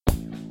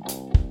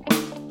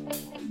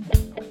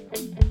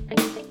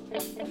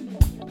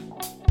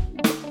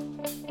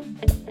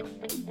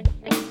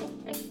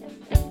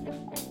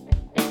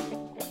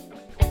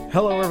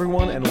Hello,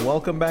 everyone, and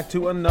welcome back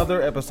to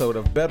another episode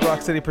of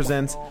Bedrock City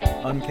Presents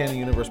Uncanny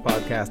Universe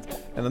Podcast.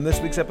 And on this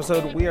week's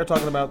episode, we are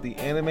talking about the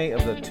anime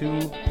of the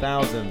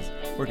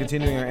 2000s. We're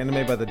continuing our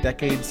anime by the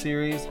decade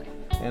series,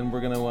 and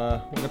we're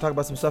gonna talk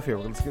about some stuff here.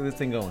 Let's get this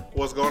thing going.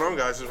 What's going on,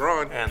 guys? It's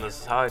Ron. And this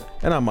is Hyde.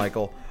 And I'm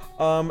Michael.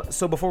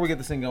 So before we get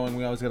this thing going,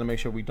 we always gotta make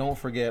sure we don't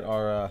forget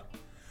our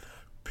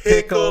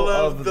Pickle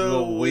of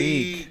the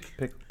week.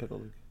 Pickle of the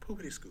week.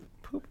 Poopity scoop.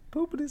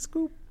 Poopity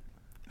scoop.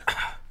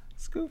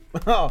 Scoop.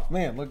 Oh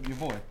man, look at your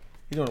boy.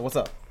 You doing it? What's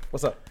up?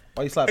 What's up?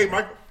 Why you slapping? Hey,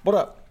 Michael. What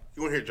up?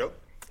 You want to hear a joke?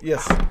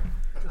 Yes.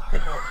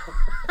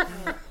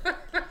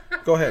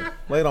 Go ahead.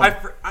 Lay it on.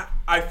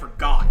 I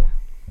forgot.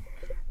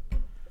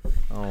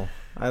 Oh,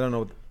 I don't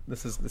know.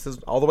 This is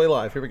all the way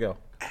live. Here we go.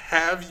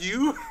 Have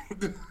you?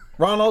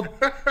 Ronald.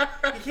 You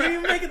can't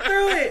even make it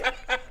through it.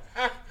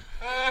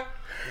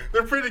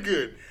 They're pretty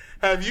good.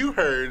 Have you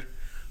heard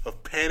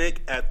of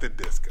Panic at the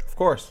Disco? Of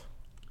course.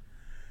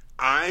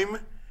 I'm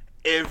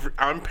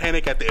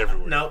Panic at the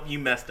Everywhere. Nope, you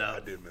messed up. I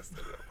did mess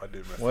that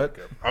up. What?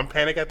 That up. I'm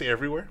Panic at the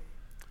Everywhere.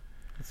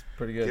 That's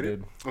pretty good, Get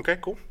dude. it? Okay,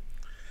 cool.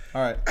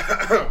 All right.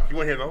 You want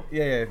to hear though?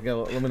 Yeah.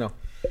 Let me know.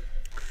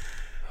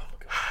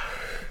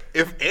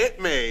 If Aunt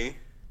May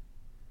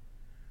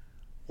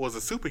was a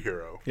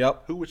superhero,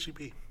 Yep. who would she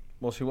be?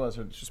 Well, she was.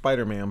 She's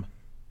Spider-Man.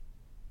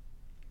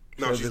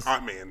 No, So she's this-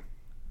 Aunt Man.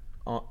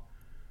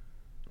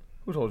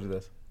 Who told you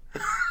this?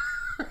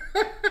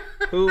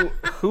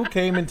 Who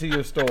came into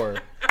your store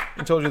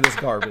and told you this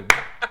garbage?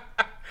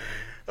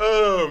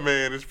 Oh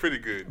man, it's pretty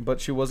good. But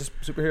she was a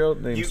superhero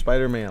named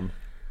Spider-Man.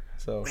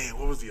 So Man,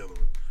 what was the other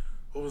one?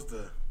 What was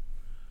the?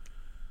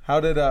 how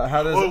does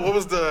What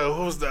was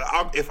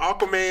the? If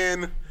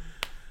Aquaman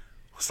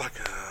was like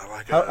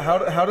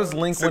how does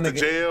Link sent win to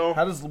jail?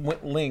 How does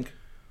Link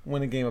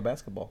win a game of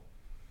basketball?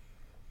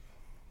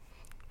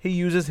 He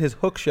uses his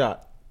hook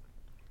shot.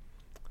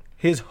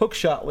 His hook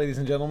shot, ladies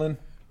and gentlemen.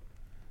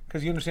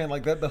 Because you understand,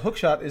 like, that the hook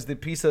shot is the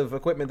piece of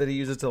equipment that he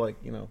uses to, like,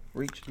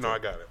 reach. No, I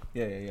got it.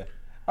 Yeah.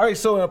 All right,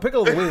 so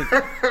pickle of the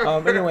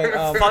week. Anyway,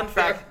 Fun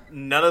fact: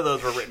 none of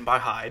those were written by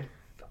Hyde.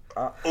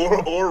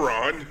 Or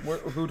Ron.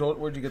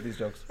 Where'd you get these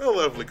jokes? A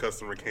lovely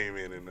customer came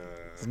in and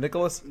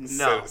Nicholas?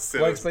 No,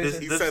 set Leg us- spacer?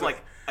 this is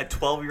like a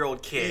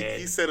 12-year-old he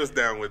kid. set us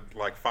down with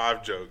like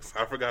 5 jokes.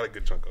 I forgot a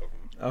good chunk of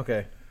them.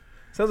 Okay.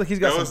 Sounds like he's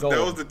got That some was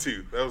gold. the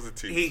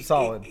two.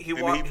 Solid. He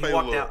And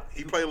walked out.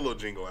 He played a little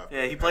jingle out.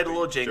 Yeah, he played a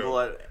little after each jingle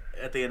joke.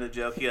 at the end of the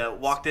joke. He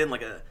walked in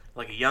like a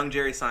young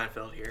Jerry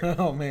Seinfeld here.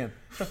 Oh, man.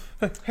 Hey,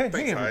 Thanks, hey,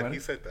 Hyde. everybody.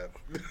 He said that.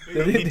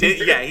 He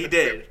did. Yeah, he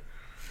did.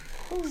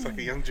 It's like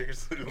a young Jerry.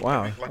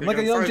 Wow. Like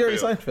a young Jerry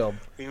Seinfeld.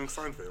 A young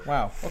Seinfeld.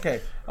 Wow. Okay.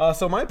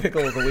 So my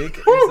pickle of the week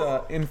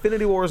is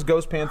Infinity Wars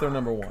Ghost Panther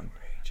 #1.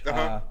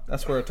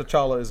 That's where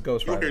T'Challa is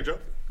Ghost You want to Rider. hear a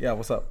joke? Yeah,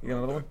 what's up? You got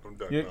another one? I'm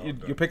done. You, No, I'm you,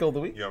 done. your pickle of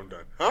the week? Yeah, I'm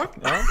done. Huh?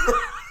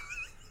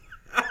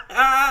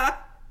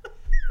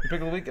 Your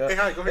pickle of the week? Hey,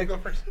 Hyde, go ahead. Go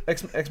first.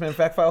 X-Men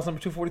Fact Files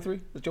number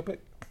 243. That's your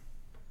pick?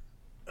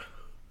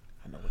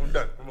 I'm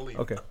done. I'm gonna leave.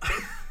 Okay.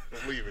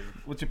 I'm leaving.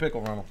 What's your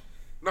pickle, Ronald?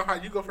 No,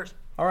 Hyde, you go first.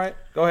 All right.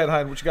 Go ahead,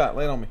 Hyde. What you got?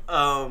 Lay it on me.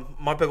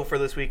 My pickle for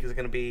this week is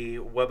going to be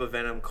Web of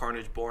Venom: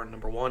 Carnage Born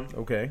 #1,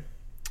 Okay.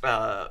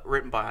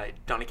 written by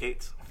Donny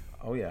Cates.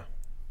 Oh, yeah.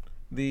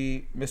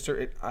 The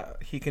Mr.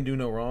 He can do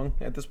no wrong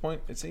at this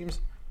point, it seems.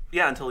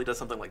 Yeah, until he does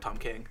something like Tom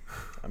King.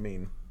 I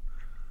mean,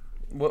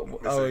 what Mr.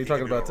 oh, you're He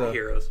talking can do about no wrong.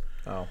 Heroes.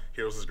 Oh.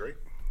 Heroes is great.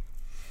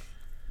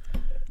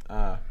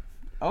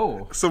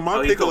 Oh. So my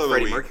Oh, you pickle go of the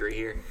Freddie week. Mercury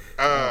here.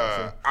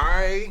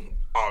 I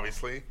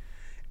obviously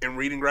am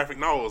reading graphic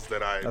novels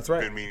that I've That's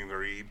right. been meaning to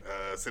read,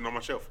 sitting on my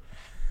shelf.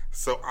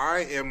 So I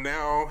am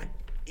now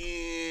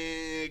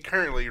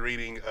currently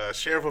reading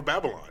Sheriff of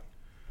Babylon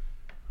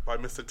by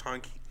Mr.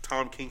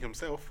 Tom King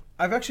himself.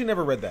 I've actually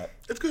never read that.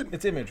 It's good.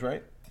 It's Image,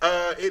 right?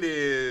 It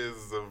is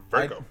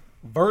Vertigo.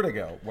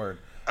 Vertigo, word.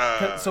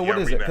 So yeah, what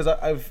I'm is it? reading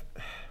Because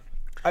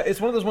it's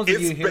one of those ones that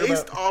It's you hear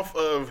based about. off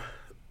of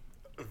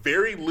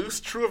very loose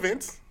true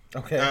events.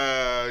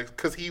 Okay.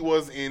 Because he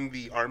was in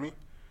the army,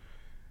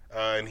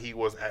 and he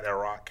was at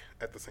Iraq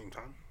at the same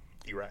time.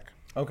 Iraq.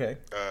 Okay.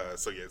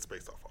 So yeah, it's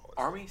based off all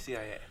that. Army,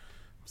 CIA.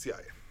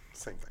 CIA,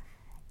 same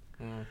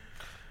thing.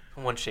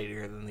 One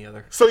shadier than the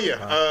other. So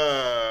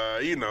yeah,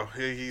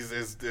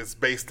 it's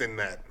based in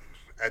that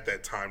at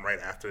that time right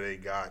after they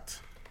got.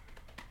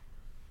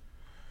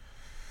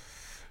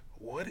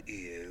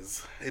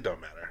 It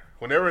don't matter.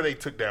 Whenever they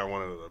took down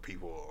one of the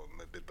people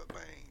that did the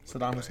thing.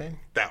 Saddam Hussein?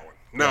 That one.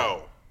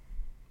 No.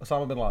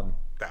 Osama bin Laden.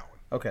 That one.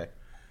 Okay.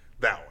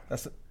 That one.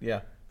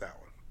 That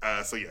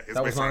one. So yeah, it's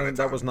that was based on not.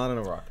 That was not in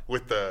Iraq.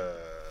 with the.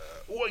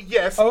 Well,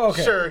 yes. Oh,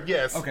 okay. Sure.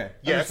 Yes. Okay.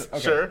 Yes.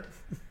 Understood. Okay.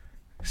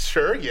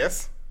 Sure.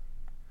 Yes.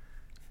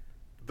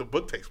 The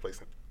book takes place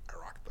in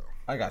Iraq, though.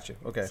 I got you.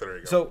 Okay. So there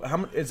you go. So how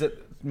much is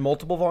it?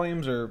 Multiple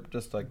volumes or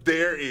just like?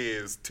 There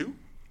is 2.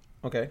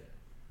 Okay.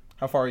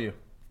 How far are you?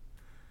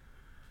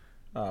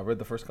 Read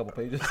the first couple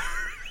pages.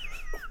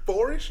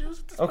 4 issues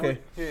at this Okay.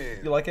 point? Yeah.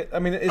 You like it? I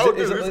mean, is Oh, it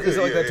is dude, it, it's is it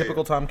good. like Yeah, that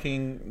typical Tom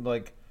King,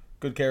 like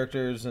good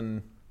characters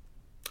and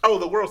Oh,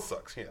 the world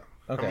sucks. Yeah.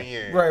 Okay. I mean,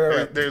 yeah.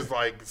 Right. There's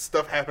like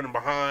stuff happening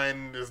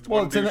behind. There's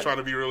Well, one dude's trying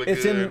to be really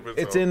it's good.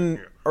 It's in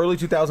yeah. early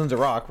 2000s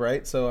Iraq,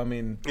 right? So I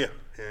mean, Yeah.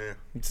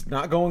 it's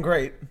not going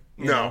great.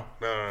 you know?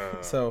 No.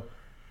 So,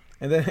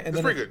 and then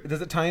pretty good.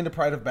 does it tie into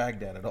Pride of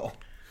Baghdad at all?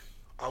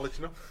 I'll let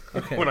you know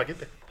Okay. when I get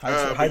there.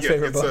 Hyde's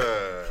favorite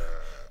book.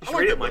 You should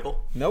read it,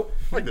 Michael. Nope.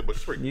 I like that book.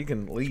 It's pretty good. You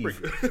can leave. It's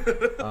pretty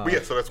good. But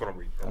yeah, so that's what I'm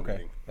reading.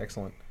 Okay,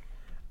 excellent.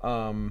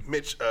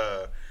 Mitch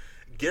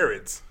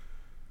Gerrits.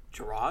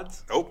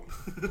 Gerard's? Nope.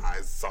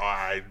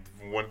 I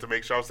wanted to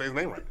make sure I was saying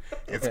his name right.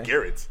 It's Okay.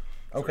 Gerrits.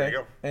 So Okay. There you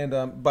go.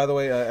 And by the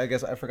way, I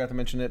guess I forgot to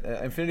mention it.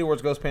 Infinity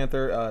Ward's Ghost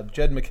Panther,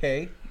 Jed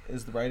McKay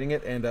is writing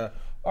it, and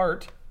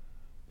art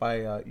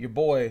by your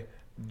boy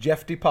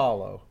Jeff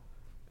DiPaolo.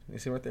 You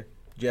see right there,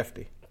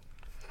 Jeffy.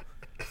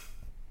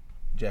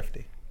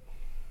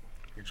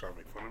 You trying to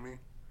make fun of me?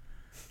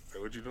 Is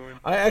that what you're doing?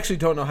 I actually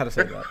don't know how to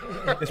say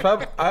that. It's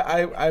probably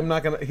I'm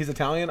not gonna. He's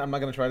Italian. I'm not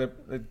gonna try to.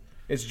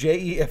 It's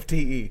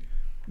Jefte.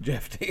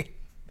 Jeffy.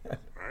 All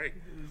right.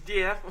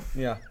 Yeah.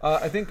 Yeah.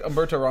 I think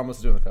Umberto Ramos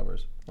is doing the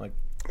covers. Like,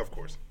 Of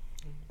course.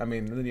 I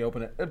mean, then you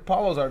open it.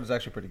 Paulo's art is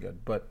actually pretty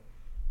good, but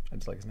I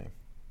just like his name,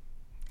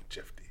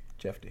 Jeffy.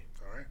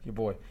 All right. Your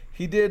boy.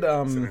 He did.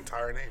 It's an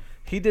entire name.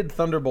 He did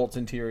Thunderbolts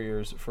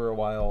interiors for a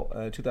while,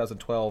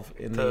 2012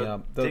 in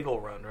The the Diggle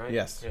run, right?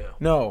 Yes. Yeah.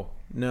 No.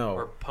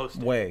 Or post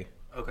Way.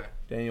 Okay.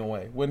 Daniel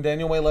Way. When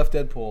Daniel Way left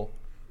Deadpool,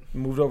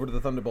 moved over to the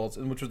Thunderbolts,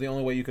 and which was the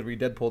only way you could read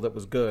Deadpool that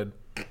was good,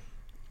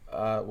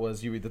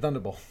 was you read the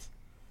Thunderbolts,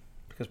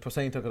 because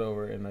Posehn took it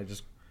over, and I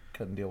just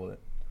couldn't deal with it.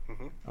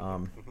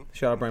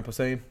 Shout out Brian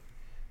Posehn.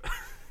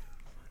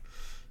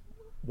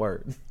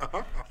 Word.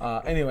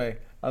 Anyway,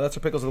 that's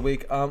our pickles of the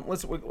week.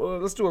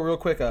 Let's do a real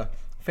quick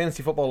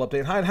fantasy football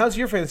update. Hyde, how's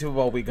your fantasy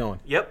football week going?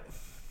 Yep.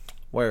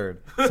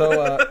 Word.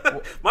 So,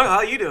 Michael,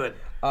 how you doing?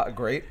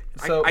 great.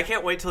 So I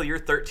can't wait till you're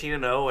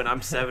 13-0 and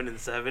I'm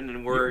 7-7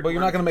 and we're. but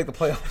you're not going to make the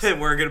playoffs. And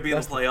we're going to be in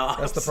the playoffs.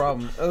 That's the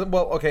problem.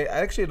 Well, okay. I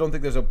actually don't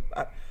think there's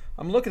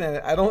I'm looking at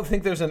it. I don't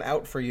think there's an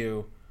out for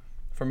you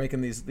for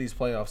making these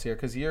playoffs here,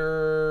 because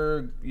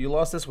you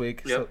lost this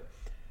week. Yep. So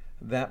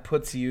that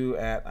puts you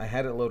at. I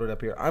had it loaded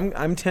up here. I'm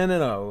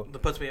 10-0.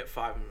 That puts me at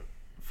 5-5.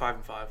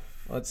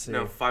 Let's see.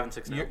 No,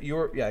 5-6 now.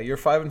 You're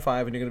 5-5, and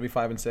you're going to be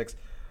 5-6.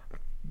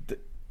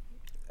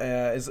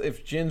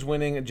 If Jin's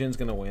winning, Jin's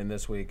going to win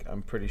this week.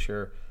 I'm pretty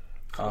sure.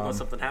 Unless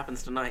something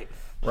happens tonight.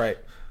 Right.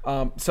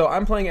 So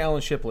I'm playing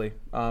Alan Shipley,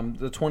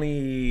 the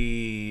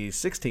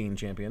 2016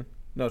 champion.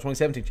 No,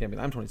 2017 champion.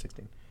 I'm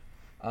 2016.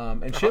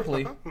 And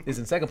Shipley is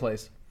in second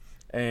place,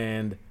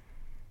 and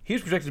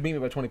he's projected to beat me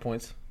by 20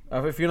 points.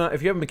 If you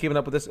haven't been keeping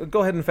up with this,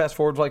 go ahead and fast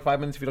forward for like 5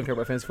 minutes if you don't care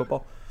about fantasy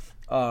football.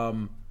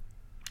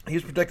 He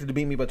was projected to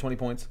beat me by 20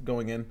 points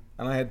going in,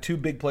 and I had two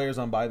big players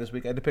on bye this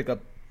week. I had to pick up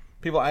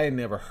people I had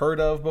never heard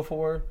of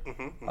before.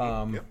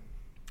 Yep.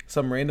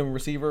 Some random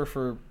receiver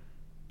for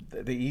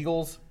the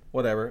Eagles,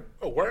 whatever.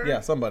 Oh, word? Yeah,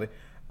 somebody.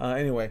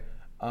 Anyway,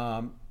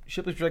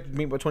 Shipley's projected to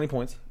beat me by 20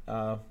 points.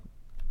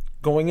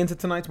 Going into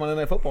tonight's Monday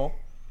Night Football,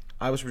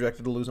 I was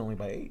projected to lose only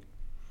by 8.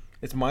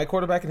 It's my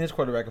quarterback and his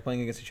quarterback are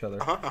playing against each other.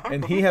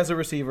 And he has a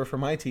receiver for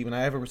my team, and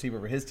I have a receiver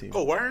for his team.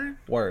 Oh, word?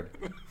 Word.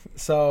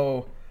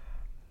 So,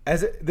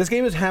 this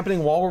game is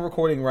happening while we're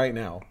recording right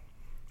now.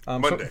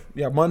 Monday.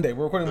 Monday.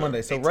 We're recording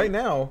Monday. So 18th, right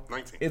now,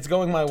 19th, it's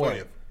going my way.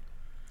 20th.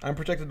 I'm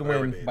projected to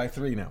Whatever it win is. by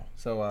 3 now.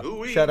 So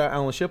Ooh-wee. shout out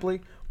Alan Shipley.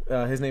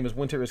 His name is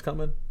Winter is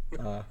Coming.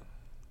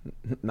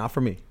 Not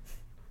for me.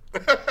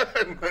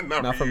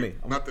 Not for you. me.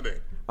 Not today.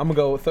 I'm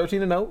going to go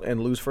 13-0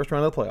 and lose first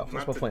round of the playoffs.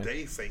 That's Not my plan.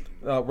 today, Satan.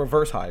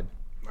 Reverse Hyde.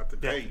 Not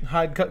today.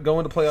 Hyde go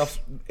into playoffs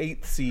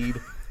 8th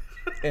seed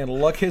and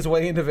luck his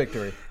way into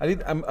victory. I need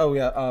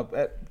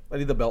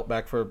the belt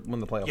back for when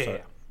the playoffs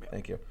start. Yeah.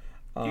 Thank you.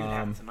 You can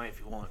have it tonight if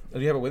you want. Do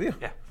you have it with you?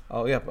 Yeah.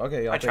 Oh yeah.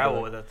 Okay. I'll I take travel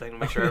it. with that thing to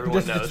make sure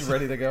everyone knows. Just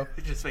ready to go.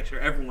 Just make sure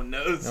everyone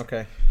knows.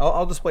 Okay.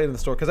 I'll display it in the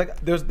store, because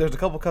there's a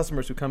couple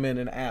customers who come in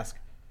and ask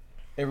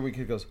every week.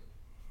 He goes,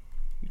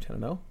 "You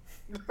 10-0?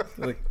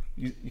 Like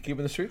you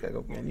keeping the streak?" I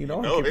go, "Man, you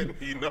know I'm keeping-"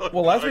 You know it.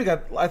 Well, last week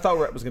I thought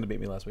Rhett was going to beat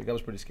me last week. I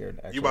was pretty scared.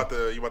 Actually. You about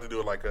to do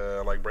it like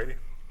Brady?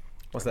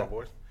 What's Like that? my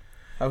boys?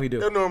 How he do?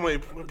 They'll normally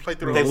play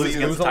through They the whole lose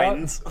season. against a lot?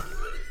 Titans.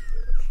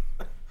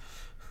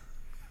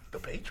 The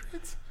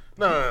Patriots?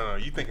 No.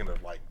 You thinking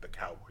of like the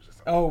Cowboys or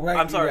something? Oh right.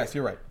 I'm sorry. Yes,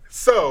 you're right.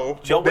 So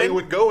Joe they Biden?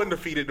 would go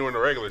undefeated during the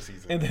regular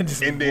season, And then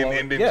just blow it.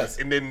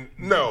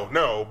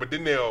 but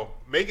then they'll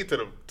make it to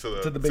the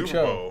big Super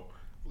show. Bowl,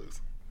 lose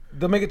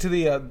They'll make it to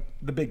the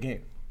big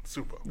game.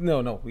 Super Bowl.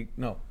 No.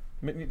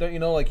 Don't you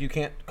know, like, you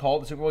can't call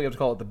it the Super Bowl? You have to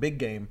call it the big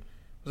game.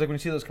 It's like when you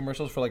see those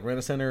commercials for like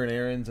Rent-A-Center and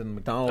Aaron's and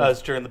McDonald's.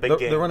 It's during the big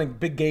game. They're running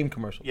big game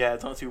commercials. Yeah,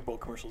 it's on Super Bowl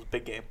commercials.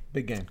 Big game.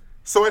 Big game.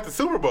 So at the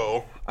Super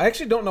Bowl, I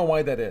actually don't know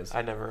why that is.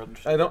 I never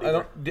understood.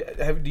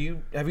 Have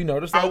you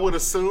noticed that? I would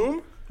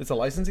assume It's a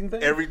licensing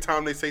thing? every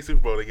time they say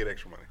Super Bowl, they get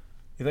extra money,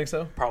 You think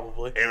so?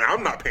 Probably. and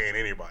I'm not paying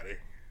anybody.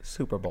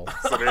 Super Bowl.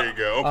 So there you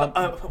go.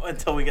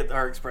 Until we get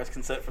our express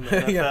consent from the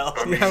NFL.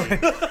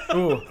 yeah.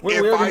 Ooh,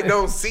 If I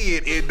don't see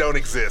it, it don't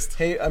exist.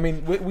 Hey, I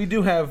mean, we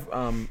do have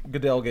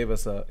Goodell gave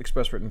us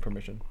express written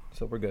permission,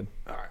 so we're good.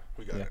 All right.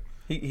 We got Yeah. it.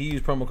 He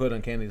used promo code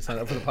Uncanny to sign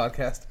up for the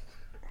podcast.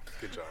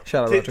 Good job.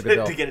 Shout out Roger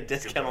Goodell. To get a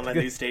discount on that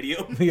new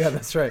stadium. Yeah,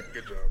 that's right.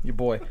 Good job. Your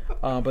boy.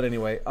 But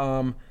anyway,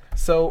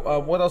 so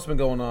what else has been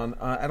going on?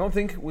 I don't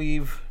think we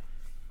got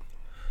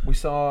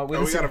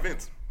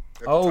events.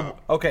 At the Oh,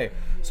 top. okay.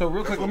 So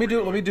real quick, let me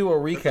do a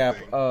recap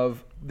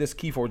of this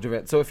Keyforge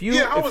event. So if you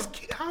Yeah,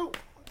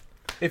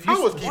 if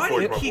how was Why do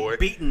Keyforge, you my keep boy?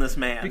 beating this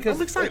man? because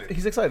I'm excited.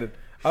 He's excited.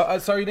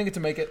 Sorry you didn't get to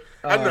make it.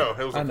 I know,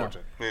 it was I know.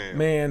 unfortunate. Yeah.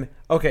 Man,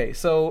 okay,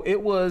 so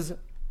it was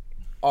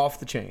off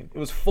the chain. It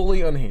was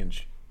fully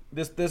unhinged.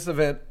 This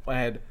event I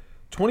had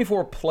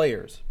 24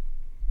 players.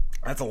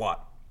 That's a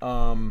lot.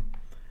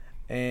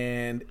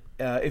 And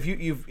if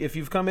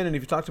you've come in and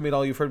if you talked to me at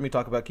all, you've heard me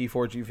talk about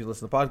Keyforge. If you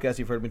listen to the podcast,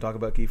 you've heard me talk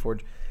about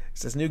Keyforge.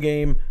 It's this new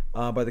game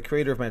by the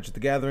creator of Magic the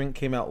Gathering.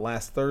 Came out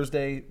last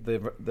Thursday.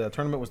 The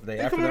tournament was the day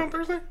Did it after come out that. on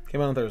Thursday? Came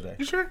out on Thursday.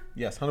 You sure?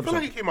 Yes, I 100%. feel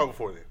like it came out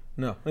before then.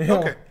 No.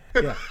 Okay.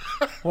 Yeah.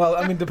 Well,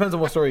 I mean, depends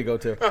on what story you go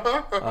to.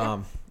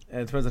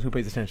 And it depends on who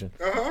pays attention.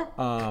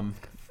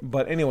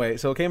 But anyway,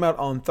 so it came out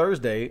on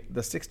Thursday,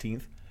 the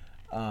 16th.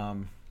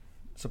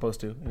 Supposed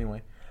to,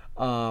 anyway.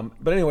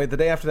 But anyway, the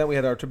day after that, we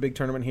had our big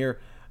tournament here.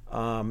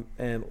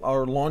 And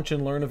our launch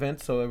and learn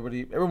event. So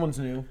everyone's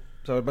new.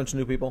 So a bunch of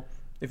new people.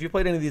 If you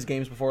played any of these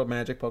games before,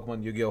 Magic,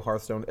 Pokemon, Yu-Gi-Oh,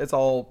 Hearthstone, it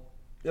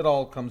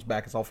all comes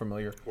back. It's all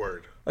familiar.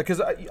 Word. Because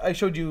I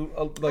showed you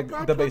I the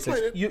played basics.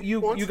 it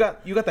You once.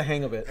 got the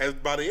hang of it. As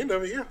by the end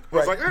of it, yeah, I Right.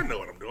 was like, I know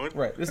what I'm doing.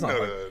 Right. It's I not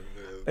know hard.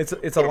 It's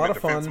put a them lot in of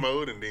defense fun.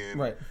 mode and then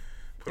Right.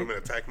 put them in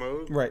attack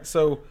mode. Right.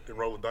 So Then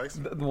roll the dice.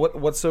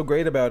 what's so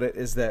great about it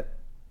is that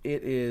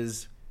it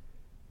is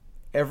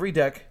every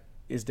deck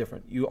is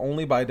different. You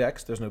only buy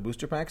decks. There's no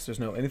booster packs. There's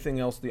no anything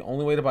else. The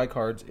only way to buy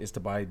cards is to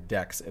buy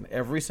decks, and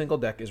every single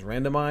deck is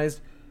randomized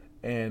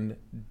and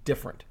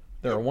different.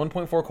 There are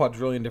 1.4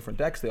 quadrillion different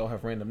decks. They all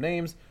have random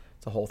names.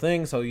 It's a whole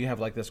thing. So you have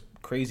like this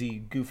crazy,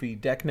 goofy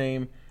deck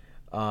name,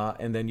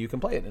 and then you can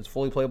play it. It's a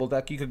fully playable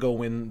deck. You could go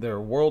win their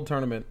world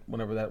tournament,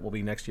 whenever that will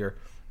be next year,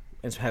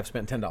 and have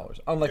spent $10.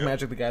 Unlike Yep.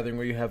 Magic the Gathering,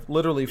 where you have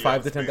literally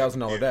 $5,000 to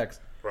 $10,000 yeah. decks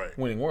Right.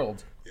 winning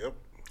worlds. Yep.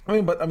 I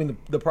mean,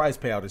 the prize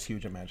payout is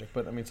huge in Magic,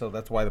 but I mean, so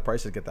that's why the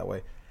prices get that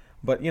way.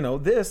 But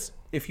this,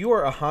 if you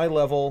are a high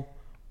level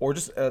or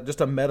just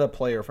a meta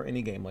player for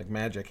any game like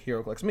Magic,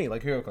 HeroClix,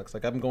 like HeroClix,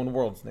 like I'm going to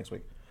Worlds next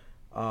week.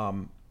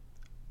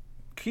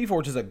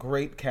 Keyforge is a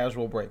great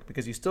casual break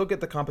because you still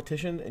get the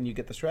competition and you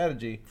get the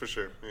strategy, For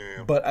sure.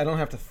 Yeah. but I don't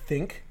have to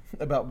think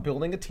about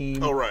building a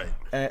team. Oh, right.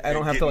 I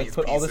don't have to getting like these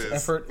put all this pieces.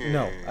 effort. Yeah,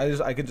 No, yeah,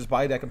 yeah. I can just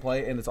buy a deck and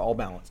play, and it's all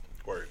balanced.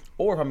 Word.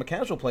 Or if I'm a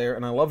casual player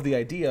and I love the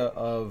idea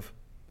of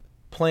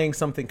playing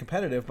something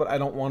competitive, but I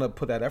don't want to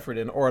put that effort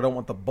in, or I don't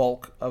want the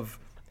bulk of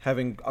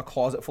having a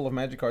closet full of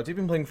Magic cards. If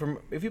you've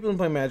been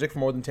playing Magic for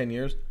more than 10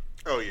 years,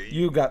 Oh, yeah.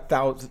 you got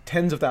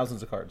tens of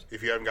thousands of cards.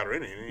 If you haven't got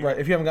rid of any. Right.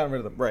 If you haven't gotten rid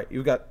of them, right.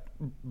 You've got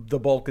the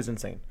bulk is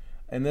insane.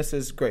 And this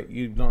is great.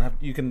 You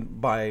can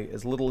buy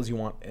as little as you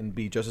want and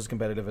be just as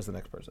competitive as the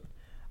next person.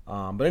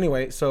 But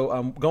anyway,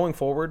 so going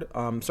forward,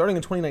 starting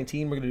in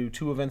 2019, we're going to do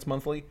 2 events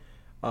monthly.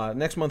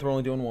 Next month, we're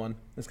only doing 1.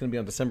 It's going to be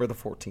on December the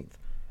 14th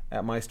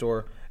at my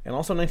store. And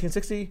also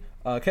 1960,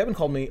 Kevin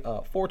called me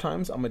 4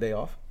 times on my day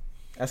off,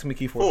 asking me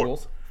Keyforge 4.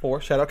 rules. 4.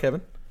 Shout out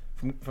Kevin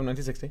from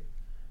 1960.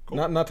 Cool.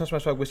 Not touch my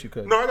swag. Wish you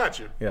could. No, I got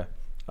you. Yeah.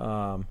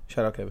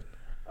 Shout out Kevin.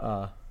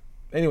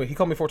 Anyway, he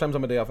called me 4 times on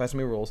my day off, asking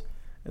me rules.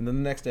 And then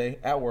the next day,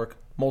 at work,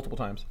 multiple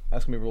times,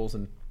 asking me rules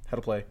and how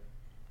to play.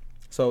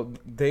 So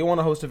they want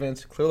to host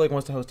events. Clear Lake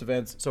wants to host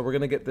events. So we're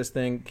going to get this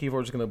thing.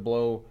 Keyforge is going to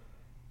blow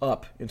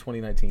up in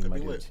 2019, my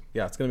be dudes. lit.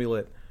 Yeah, it's going to be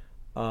lit.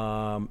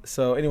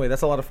 So anyway,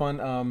 that's a lot of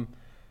fun.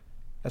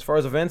 As far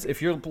as events,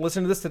 if you're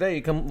listening to this today,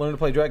 you come learn to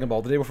play Dragon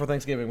Ball. The day before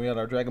Thanksgiving, we had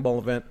our Dragon Ball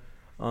event.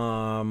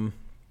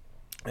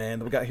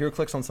 And we got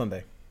HeroClix on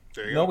Sunday.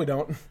 There you No, go. we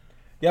don't.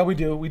 Yeah, we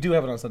do. We do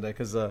have it on Sunday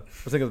because I was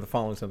thinking of the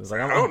following Sunday. It's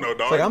like, I don't know,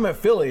 dog. It's like I'm at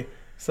Philly.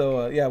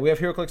 So, yeah, we have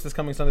HeroClix this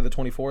coming Sunday, the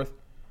 24th.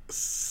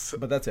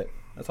 But that's it.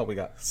 That's all we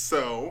got.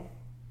 So,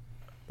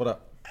 What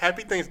up?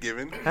 happy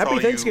Thanksgiving. to all Happy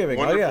you Thanksgiving.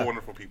 Wonderful, oh, yeah.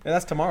 wonderful people. And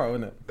that's tomorrow,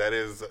 isn't it? That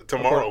is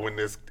tomorrow Okay. when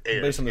this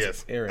airs. Based on this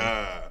yes. airing.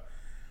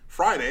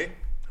 Friday,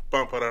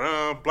 Black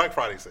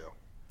Friday sale.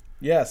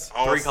 Yes.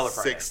 All 3-color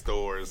Friday. 6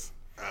 stores.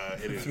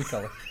 It is. 3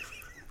 color.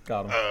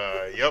 Got him.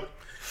 Yep.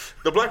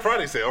 The Black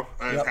Friday sale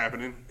is Yep.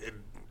 happening.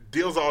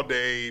 Deals all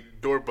day,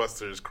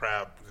 doorbusters,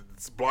 crap.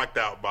 It's blocked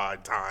out by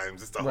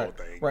times. It's the whole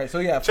thing. Right. So,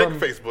 yeah. Check from,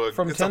 Facebook.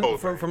 From it's 10, the whole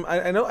from, thing. from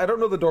I know. I don't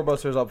know the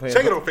doorbusters. I'll pay.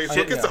 Check it on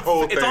Facebook. It's the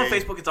whole thing. It's on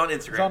Facebook. It's on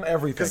Instagram. It's on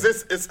everything.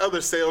 Because it's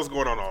other sales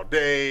going on all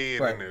day,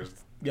 and Right. then there's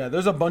Yeah,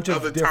 there's a bunch of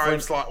other time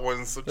different slot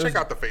ones. So check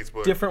out the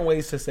Facebook. different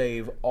ways to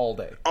save all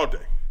day. all day.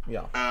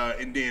 Yeah.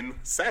 And then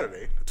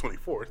Saturday, the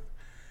 24th,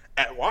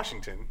 at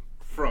Washington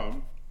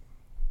from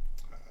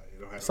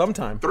you don't have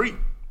Sometime. 3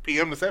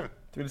 p.m. to 7.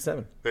 3 to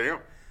 7. There you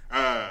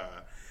go.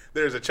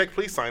 There's a check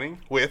please signing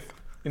with.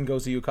 And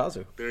goes to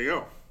Yukazu. There you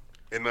go.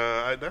 And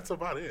that's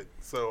about it.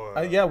 So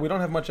Yeah, we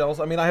don't have much else.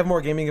 I mean, I have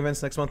more gaming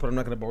events next month, but I'm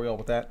not going to bore you all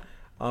with that.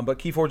 But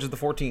Keyforge is the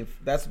 14th.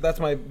 That's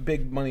my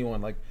big money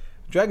one. Like,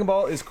 Dragon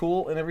Ball is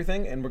cool and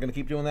everything, and we're going to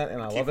keep doing that,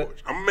 and I love it.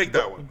 I'm gonna make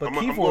that one. but I'm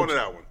going Keyforge- to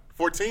that one.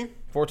 14?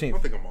 14th. I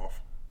don't think I'm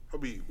off.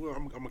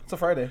 I'm It's a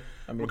Friday.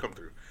 I I'm mean, gonna come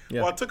through.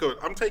 Yeah. Well,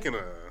 I'm taking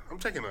a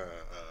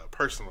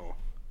personal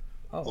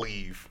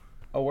leave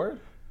a word?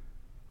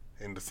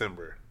 in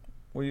December,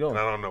 Where you going? and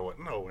I don't know what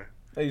nowhere.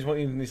 Hey, you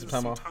need some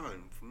time Some off.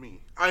 time for me.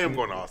 I am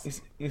going to Austin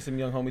You need some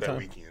young homie that time.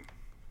 weekend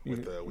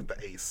with the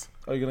Ace.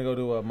 Oh, you gonna go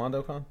to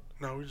MondoCon?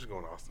 No, we're just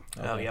going to Austin.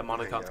 Oh yeah, Hang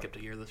MondoCon out. skipped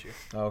a year this year.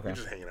 Oh, okay. We're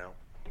just hanging out,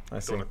 I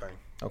see. doing a thing.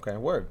 Okay,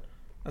 word.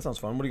 That sounds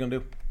fun. What are you gonna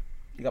do?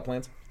 You got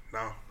plans?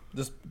 No,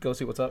 Just go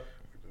see what's up.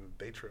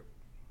 day trip.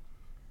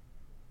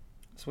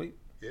 Sweet.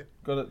 Yeah,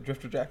 Go to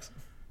Drifter Jack's.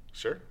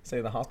 sure. Stay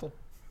in the hostel.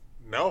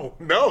 No,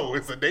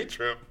 it's a day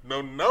trip.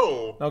 No.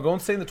 No, go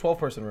and stay in the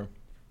 12-person room.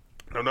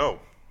 No.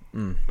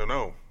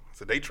 No.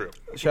 It's a day trip.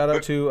 Shout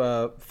out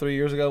to 3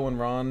 years ago when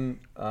Ron, Me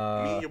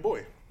and your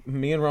boy.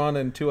 me and Ron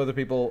and two other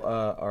people,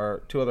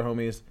 our two other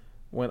homies,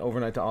 went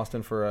overnight to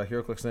Austin for a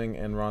HeroClix thing,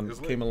 and Ron was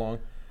lit. came along.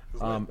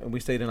 And we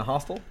stayed in a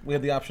hostel. We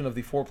had the option of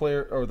the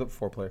four-player. The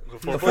four-player,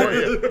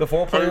 yeah. The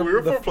four-player. I mean, we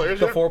were 4 players,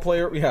 The yeah.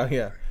 4-player.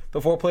 Yeah. The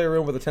 4-player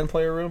room with a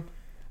 10-player room.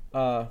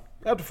 I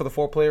opted for the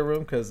 4-player room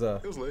because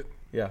It was lit.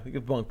 yeah, you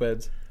could bunk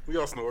beds. We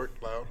all snored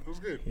loud. It was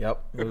good.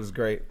 Yep, it was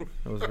great.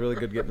 It was really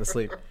good getting to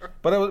sleep.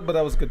 But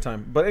that was a good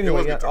time. But anyway,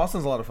 was a yeah, good time.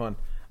 Austin's a lot of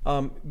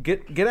fun.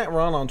 Get at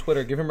Ron on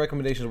Twitter. Give him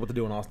recommendations of what to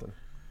do in Austin.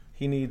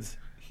 He needs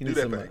Do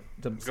some, that thing.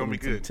 It's some gonna be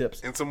good.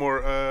 tips. And some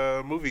more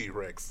movie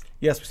recs.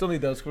 Yes, we still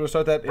need those. We'll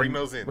start that. Bring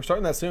those in. We're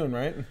starting that soon,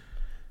 right?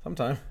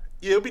 Sometime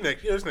Yeah, it'll be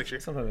next. Yeah, it's next year.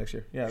 next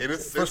year. Yeah,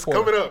 It's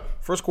coming up.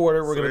 First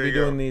quarter, we're So going to there be you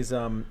go. doing these.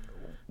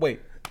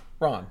 Wait,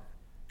 Ron,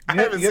 I you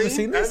haven't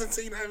seen this?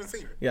 I haven't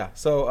seen it. Yeah,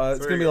 so it's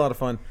there going to you be a go. lot of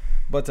fun.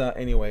 But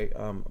anyway,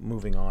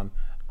 moving on.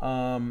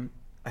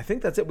 I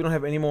think that's it. We don't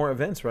have any more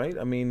events, right?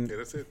 I mean, Yeah,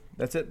 that's it.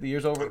 that's it. The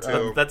year's over.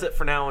 Until- That's it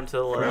for now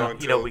until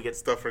Until we get.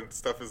 stuff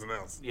is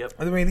announced. Yep.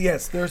 I mean,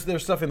 yes,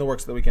 there's stuff in the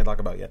works that we can't talk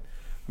about yet,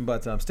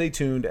 but stay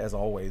tuned as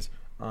always.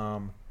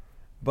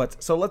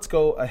 But so let's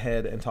go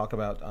ahead and talk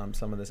about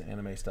some of this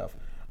anime stuff.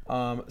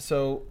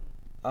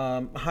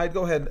 Hyde,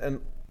 go ahead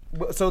and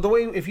so the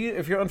way if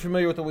you're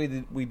unfamiliar with the way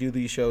that we do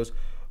these shows,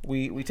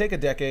 we take a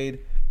decade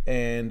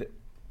and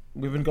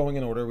we've been going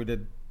in order. We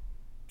did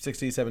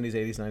 60s, 70s,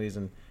 80s, 90s,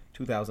 and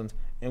 2000s,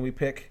 and we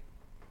pick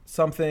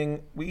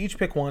something. We each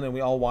pick one, and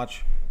we all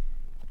watch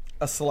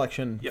a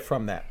selection Yep.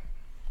 from that.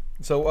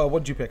 So,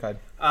 what did you pick, Hyde?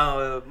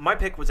 My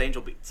pick was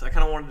Angel Beats. I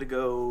kind of wanted to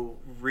go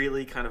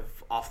really kind of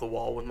off the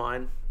wall with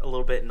mine a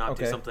little bit and not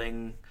do Okay.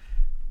 something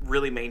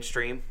really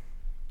mainstream.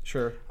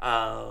 Sure.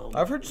 Um,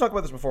 I've heard you talk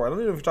about this before. I don't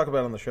even know if you talked about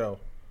it on the show.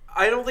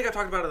 I don't think I've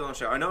talked about it on the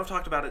show. I know I've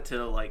talked about it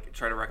to like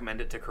try to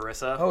recommend it to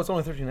Carissa. Oh, it's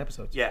only 13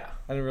 episodes. Yeah.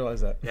 I didn't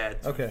realize that. Yeah,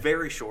 it's Okay.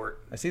 very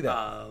short. I see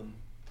that.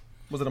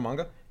 Was it a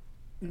manga?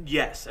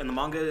 Yes, and the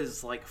manga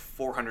is like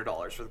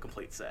 $400 for the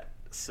complete set.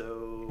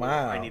 So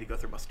Wow. I need to go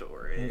through my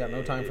storage. You got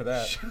no time for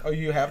that. Oh,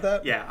 you have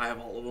that? Yeah, I have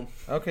all of them.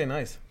 Okay,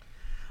 nice.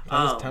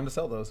 Time to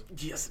sell those.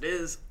 Yes, it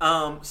is.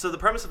 So the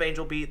premise of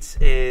Angel Beats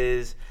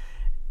is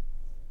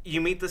you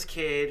meet this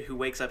kid who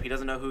wakes up. He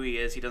doesn't know who he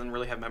is. He doesn't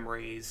really have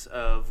memories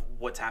of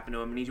what's happened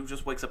to him, and he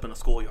just wakes up in a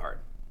schoolyard.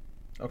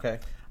 Okay.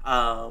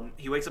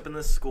 He wakes up in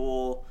this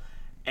school,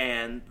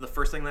 and the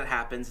first thing that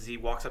happens is he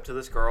walks up to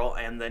this girl,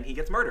 and then he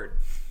gets murdered.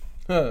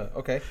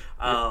 Okay.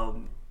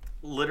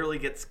 Literally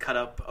gets cut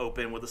up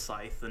open with a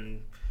scythe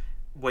and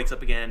wakes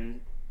up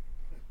again,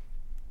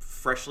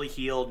 freshly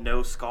healed,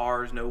 no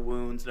scars, no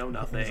wounds, no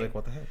nothing. He's like,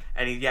 what the heck?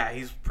 And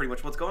he's pretty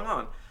much what's going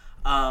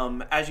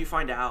on. As you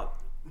find out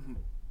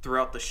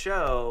throughout the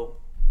show,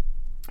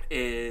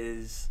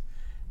 is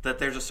that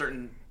there's a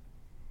certain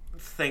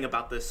thing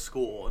about this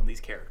school and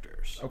these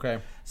characters. Okay.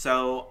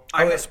 So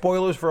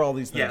Spoilers for all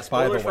these things. yeah, by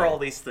the spoilers for way. all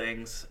these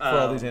things. For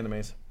all these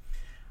animes.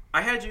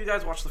 I had you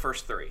guys watch the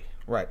first 3.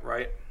 Right.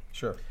 Right.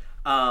 Sure.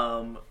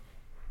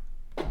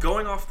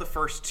 Going off the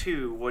first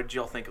 2, what did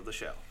y'all think of the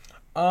show?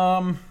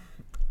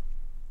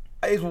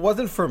 It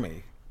wasn't for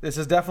me. This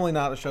is definitely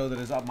not a show that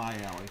is up my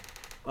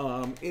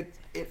alley.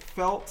 It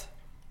felt.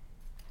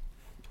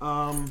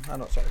 I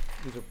don't. Sorry,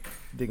 these are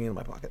digging in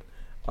my pocket.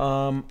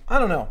 I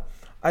don't know.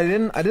 I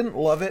didn't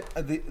love it.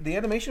 The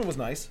animation was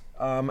nice,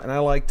 and I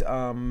liked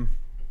the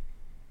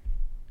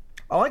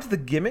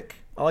gimmick.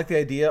 I like the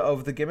idea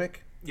of the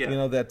gimmick. Yeah. You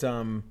know that.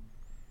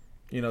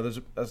 There's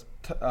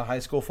a high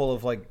school full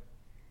of like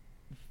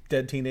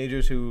dead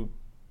teenagers who.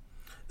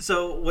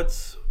 So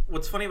what's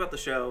funny about the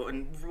show,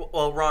 and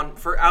well, Ron,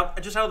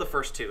 just out of the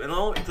first 2,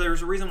 and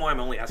there's a reason why I'm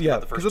only asking Yeah,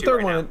 about the because first the 2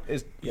 third right one now.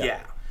 is Yeah.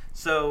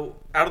 So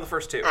out of the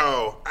first 2,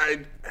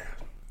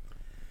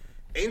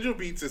 Angel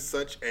Beats is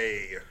such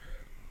a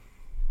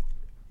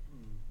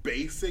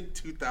basic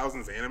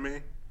 2000s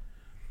anime.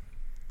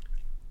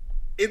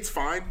 It's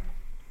fine.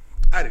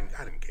 I didn't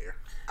care.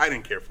 I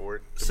didn't care for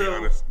it, to be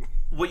honest.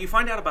 What you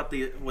find out about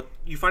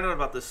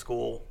this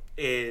school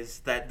is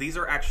that these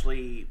are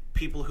actually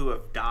people who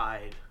have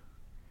died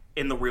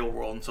in the real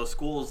world, and so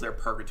school is their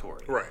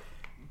purgatory. Right.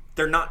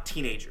 They're not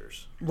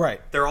teenagers. right.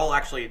 They're all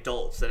actually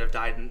adults that have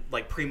died,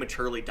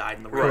 prematurely died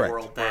in the real Correct.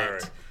 world.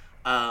 That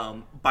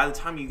Right. By the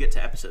time you get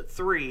to episode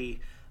 3,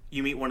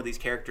 you meet one of these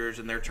characters,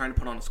 and they're trying to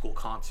put on a school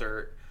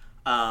concert.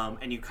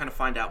 and you kind of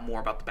find out more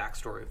about the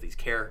backstory of these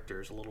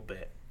characters a little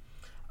bit.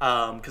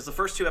 Because the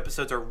first 2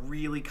 episodes are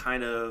really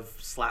kind of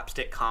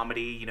slapstick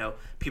comedy. You know,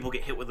 people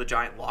get hit with a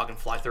giant log and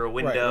fly through a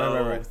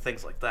window, right.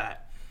 things like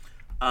that.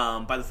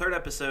 By the 3rd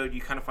episode, you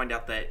kind of find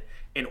out that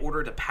in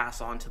order to pass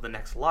on to the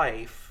next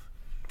life,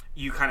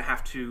 you kind of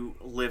have to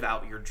live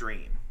out your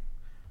dream.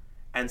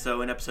 And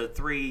so in episode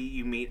 3,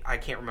 you meet, I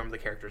can't remember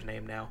the character's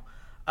name now.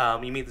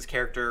 You meet this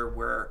character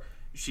where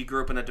she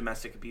grew up in a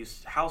domestic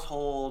abuse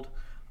household.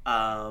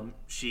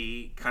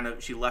 She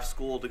left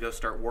school to go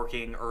start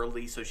working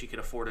early so she could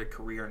afford a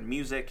career in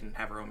music and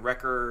have her own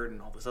record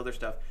and all this other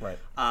stuff. Right.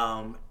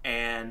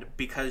 And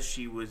because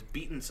she was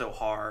beaten so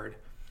hard,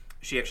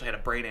 she actually had a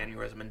brain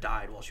aneurysm and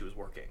died while she was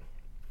working.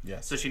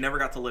 Yes. So she never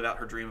got to live out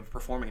her dream of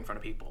performing in front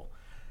of people.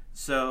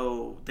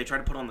 So they tried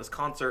to put on this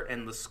concert,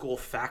 and the school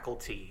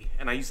faculty,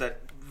 and I use that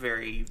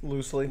very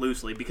loosely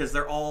because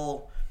they're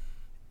all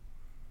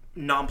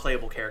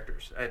non-playable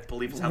characters, I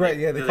believe is how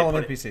they call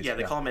them NPCs. Yeah,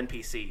 they call them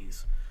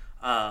NPCs.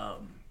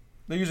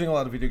 They're using a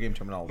lot of video game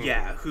terminology.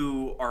 Yeah,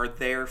 who are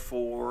there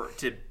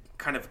to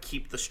kind of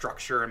keep the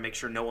structure and make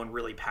sure no one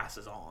really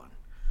passes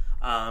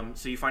on.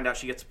 So you find out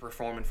she gets to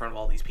perform in front of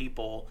all these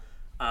people,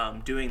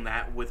 doing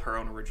that with her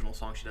own original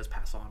song. She does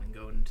pass on and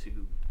go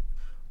into...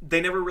 They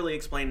never really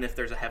explain if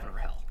there's a heaven or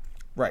hell.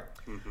 Right.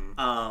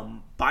 Mm-hmm.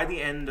 By the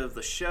end of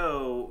the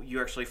show, you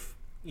actually...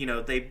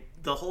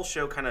 the whole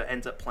show kind of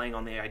ends up playing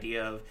on the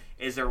idea of,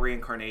 is there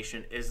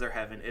reincarnation? Is there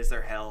heaven? Is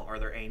there hell? Are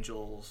there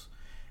angels?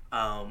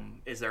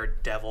 Is there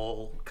a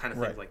devil? Kind of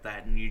things like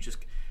that. And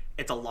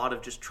it's a lot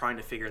of just trying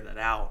to figure that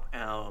out.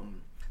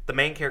 The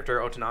main character,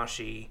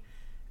 Otonashi,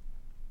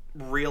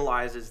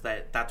 realizes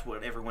that that's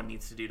what everyone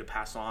needs to do to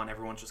pass on.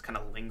 Everyone's just kind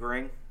of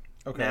lingering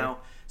now.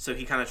 So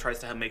he kind of tries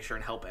to make sure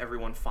and help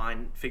everyone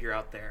figure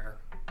out their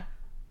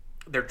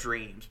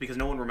dreams, because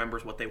no one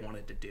remembers what they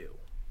wanted to do.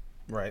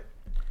 Right.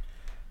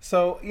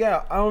 So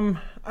yeah, I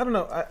don't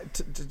know.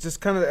 To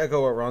just kind of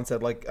echo what Ron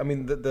said. Like, I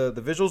mean, the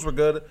visuals were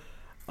good,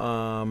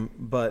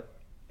 but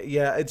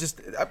yeah,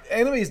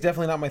 anime is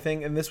definitely not my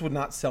thing, and this would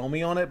not sell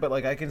me on it. But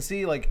like, I can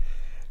see, like,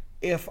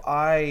 if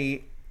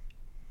I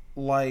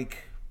like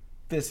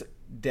this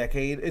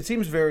decade, it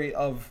seems very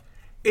of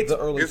the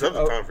early. It's of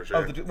the time for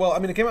sure. Well, I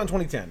mean, it came out in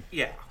 2010.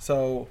 Yeah.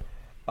 So,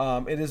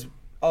 it is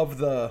of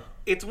the.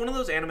 It's one of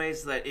those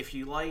animes that if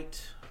you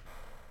liked.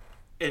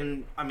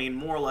 And, I mean,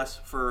 more or less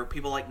for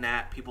people like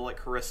Nat, people like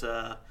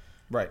Carissa,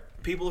 right?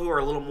 People who are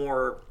a little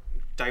more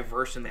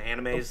diverse in the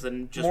animes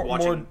than just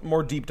watching...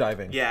 More deep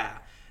diving. Yeah.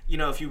 You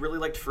know, if you really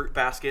liked Fruit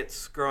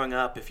Baskets growing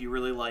up, if you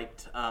really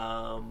liked...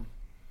 Dot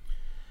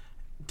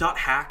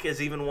Hack is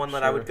even one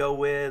that I would go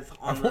with.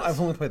 I've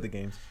only played the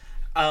games.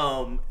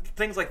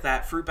 Things like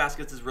that. Fruit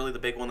Baskets is really the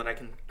big one that I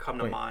can come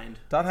to mind.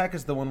 Dot Hack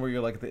is the one where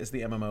you're like... It's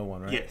the MMO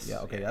one, right? Yes. Yeah,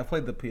 okay. I've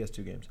played the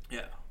PS2 games.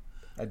 Yeah.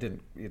 I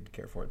didn't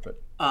care for it,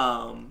 but...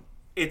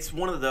 It's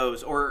one of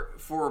those, or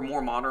for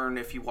more modern,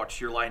 if you watch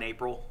Your Lie in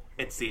April,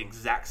 it's the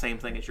exact same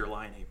thing as Your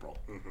Lie in April.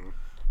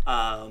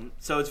 Mm-hmm.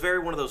 So it's very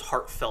one of those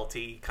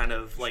heartfelty kind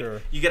of like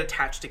you get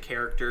attached to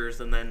characters,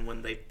 and then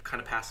when they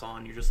kind of pass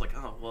on, you're just like,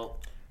 oh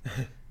well.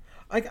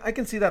 I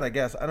can see that. I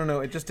guess I don't know.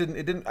 It just didn't.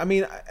 It didn't. I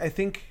mean, I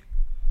think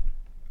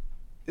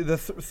the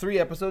 3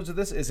 episodes of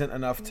this isn't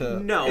enough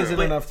to.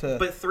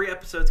 But 3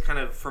 episodes kind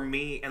of for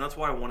me, and that's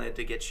why I wanted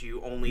to get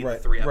you only the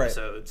 3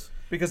 episodes.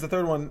 Because the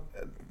third one,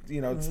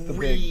 it's the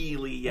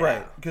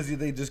right? Because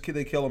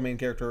they kill a main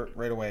character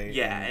right away.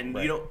 Yeah, and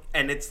you don't,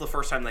 and it's the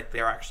first time like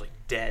they're actually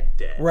dead.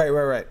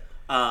 Right.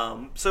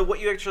 So what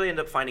you actually end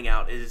up finding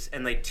out is,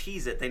 and they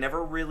tease it. They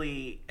never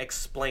really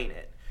explain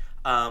it.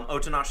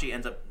 Otonashi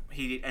ends up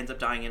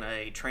dying in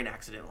a train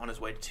accident on his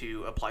way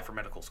to apply for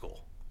medical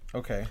school.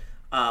 Okay.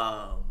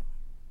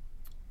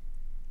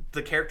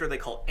 The character they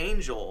call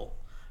Angel,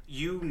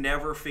 you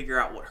never figure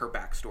out what her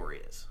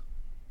backstory is.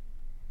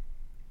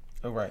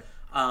 Oh right.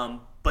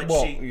 But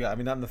I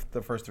mean, not in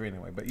the first 3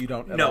 anyway. But you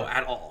don't.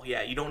 At all.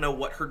 Yeah, you don't know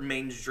what her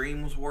main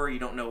dreams were. You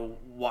don't know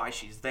why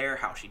she's there,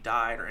 how she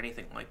died, or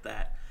anything like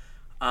that.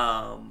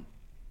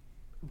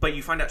 But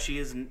you find out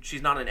she's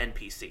not an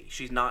NPC.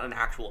 She's not an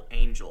actual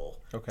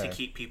angel to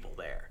keep people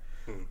there.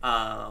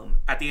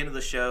 At the end of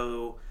the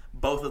show,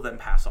 both of them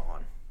pass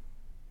on.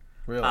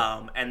 Really?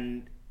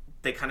 And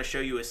they kind of show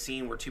you a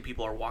scene where 2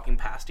 people are walking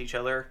past each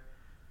other,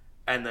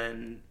 and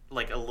then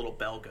like a little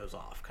bell goes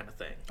off, kind of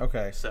thing.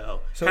 Okay.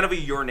 So kind of a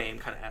Your Name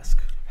kind of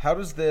esque. How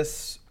does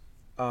this?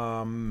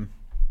 How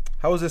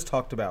is this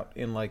talked about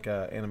in like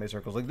anime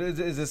circles? Like,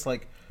 is this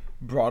like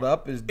brought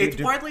up?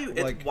 It's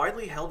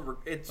widely held.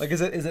 It's like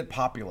is it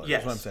popular?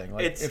 Yes. Is what I'm saying.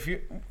 Like if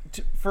you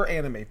for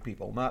anime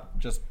people, not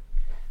just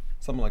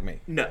someone like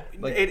me. No,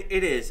 like,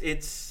 it is.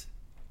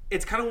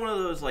 It's kind of one of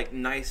those like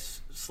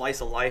nice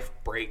slice of life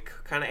break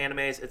kind of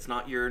animes. It's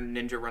not your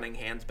ninja running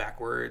hands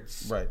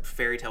backwards, right?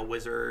 Fairy Tale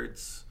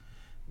Wizards,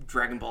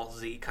 Dragon Ball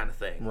Z kind of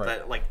thing.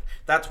 Right.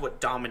 That's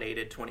what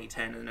dominated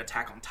 2010 and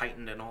Attack on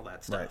Titan and all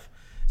that stuff. Right.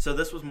 So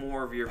this was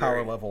more of your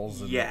power levels.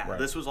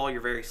 This was all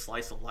your very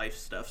slice of life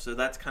stuff. So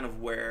that's kind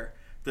of where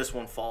this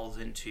one falls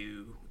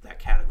into that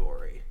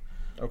category.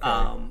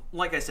 Okay.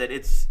 Like I said,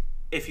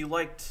 if you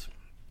liked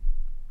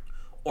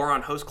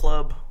Oron Host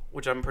Club,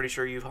 which I'm pretty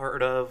sure you've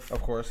heard of.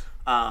 Of course.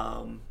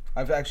 Um,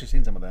 I've actually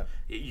seen some of that.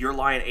 Your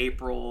Lie in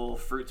April,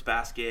 Fruits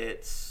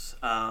Baskets,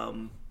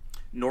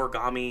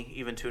 Noragami,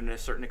 even to a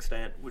certain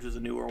extent, which is a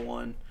newer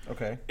one.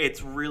 Okay.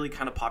 It's really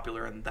kind of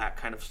popular in that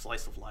kind of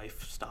slice of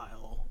life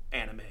style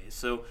anime.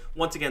 So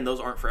once again, those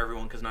aren't for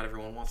everyone because not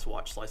everyone wants to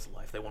watch slice of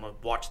life. They want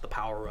to watch the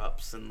power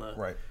ups and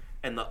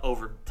the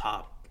over the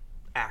top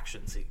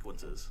action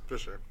sequences. For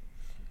sure.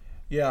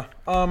 Yeah.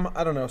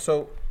 I don't know.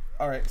 So,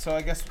 all right. So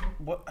I guess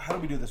how do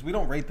we do this? We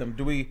don't rate them.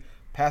 Do we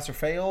pass or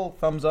fail?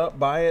 Thumbs up?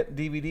 Buy it?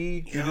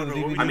 DVD? Yeah, you do the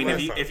DVD. I mean,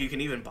 last if you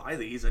can even buy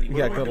these anymore.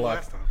 Yeah, What did we good do luck.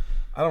 last time?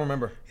 I don't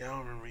remember. Yeah, I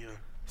don't remember either.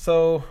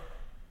 So,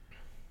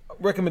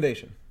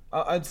 recommendation.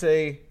 I'd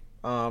say,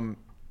 who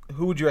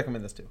would you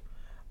recommend this to?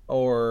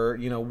 Or,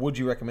 would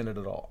you recommend it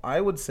at all?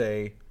 I would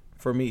say,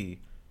 for me,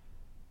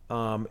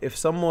 if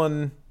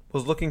someone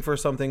was looking for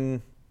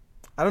something,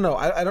 I don't know.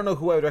 I don't know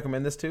who I would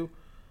recommend this to.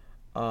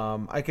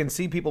 I can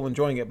see people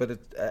enjoying it, but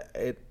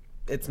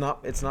it's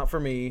not for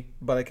me.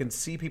 But I can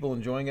see people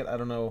enjoying it. I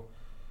don't know.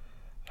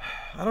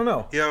 Yeah, I don't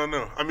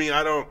know. I mean,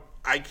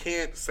 I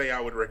can't say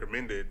I would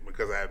recommend it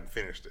because I haven't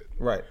finished it.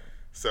 Right.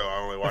 So I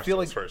only watched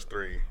those first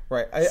 3.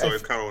 Right.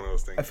 It's kind of one of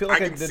those things. I feel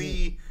like I can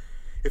see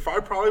if I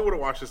probably would have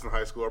watched this in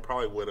high school, I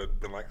probably would have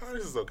been like, "Oh,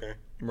 this is okay."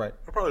 Right.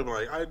 I'd probably been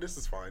like, "This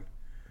is fine."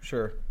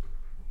 Sure.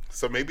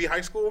 So maybe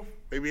high school,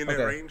 maybe in that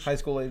range. High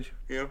school age.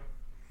 Yeah.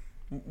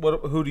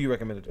 Who do you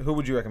recommend it to? Who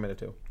would you recommend it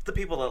to? The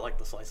people that like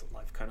the slice of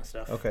life kind of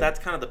stuff. Okay. That's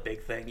kind of the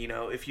big thing.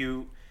 If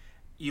you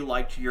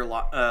liked your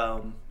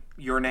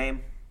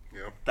name,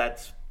 Yeah.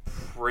 that's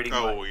pretty much.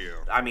 Oh, yeah.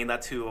 I mean,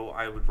 that's who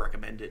I would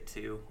recommend it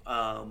to.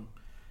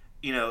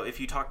 If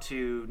you talk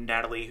to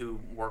Natalie, who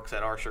works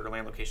at our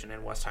Sugarland location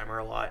in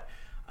Westheimer a lot,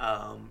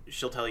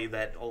 she'll tell you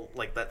that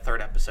that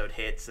third episode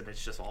hits, and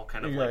it's just all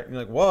kind of You're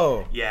like,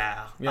 whoa.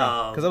 yeah.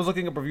 Yeah. Because I was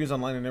looking up reviews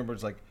online, and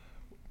everybody's like,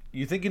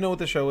 you think you know what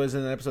the show is,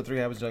 and then episode 3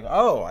 happens, you're like,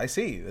 oh, I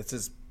see. This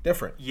is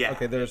different. Yeah.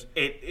 Okay, there's...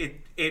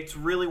 It's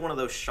really one of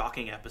those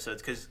shocking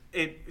episodes, because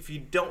if you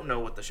don't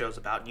know what the show's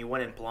about, and you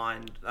went in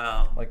blind...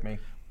 like me.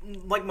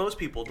 Like most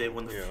people did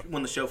when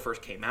the show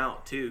first came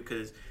out, too,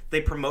 because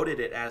they promoted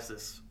it as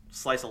this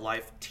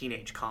slice-of-life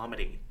teenage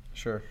comedy.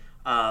 Sure.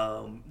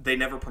 They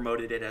never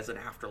promoted it as an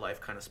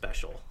afterlife kind of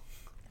special.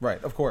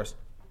 Right, of course.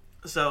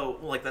 So,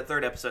 that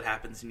third episode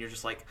happens, and you're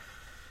just like...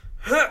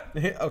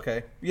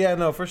 Okay. Yeah,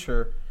 no, for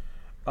sure.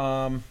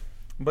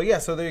 But yeah,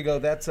 so there you go.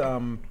 That's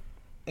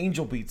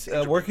Angel Beats.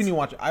 Where can you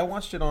watch it? I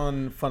watched it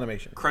on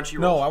Funimation. Crunchyroll.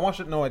 No, I watched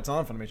it. No, it's not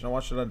on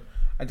Funimation.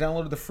 I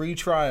downloaded the free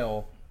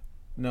trial.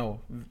 No,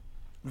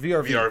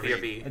 VRV.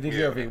 VRV. I did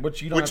VRV,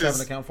 which you don't have to have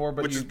an account for,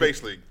 but is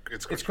basically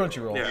it's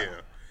Crunchyroll. Yeah.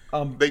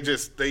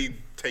 They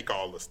take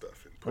all the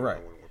stuff and put it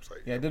on one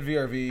website. Yeah, I did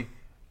VRV,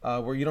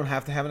 where you don't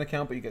have to have an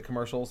account, but you get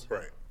commercials.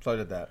 Right. So I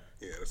did that.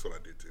 Yeah, that's what I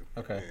did too.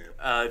 Okay.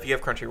 Yeah. If you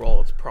have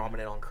Crunchyroll, it's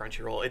prominent on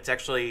Crunchyroll. It's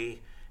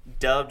actually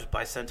dubbed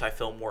by Sentai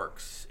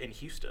Filmworks in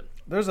Houston.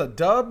 There's a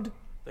dubbed?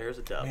 There's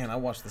a dub. Man, I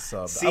watched the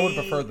sub. See, I would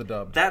prefer the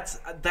dubbed.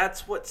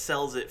 That's what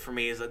sells it for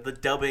me, is that the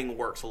dubbing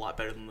works a lot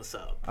better than the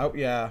sub. Oh,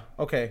 yeah.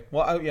 Okay.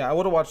 Well, I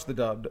would have watched the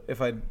dubbed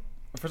if I...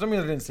 For some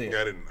reason, I didn't see it.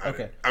 Yeah, I didn't.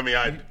 Okay. I mean,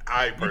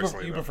 I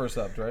personally... You prefer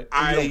subbed, right?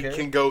 I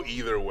can go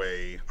either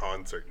way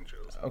on certain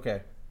shows.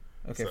 Okay.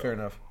 Okay, fair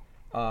enough.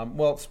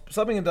 Well,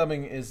 subbing and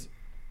dubbing is...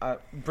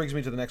 brings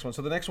me to the next one.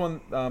 So the next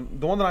one,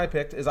 the one that I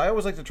picked, is I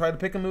always like to try to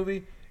pick a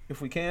movie, if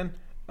we can,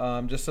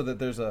 just so that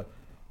there's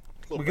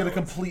we get a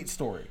complete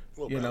story,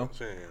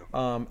 balance,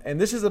 yeah. And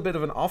this is a bit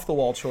of an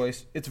off-the-wall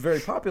choice. It's very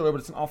popular,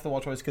 but it's an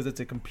off-the-wall choice because it's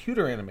a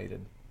computer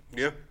animated.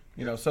 Yeah.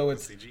 So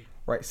it's... CG.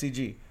 Right,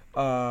 CG.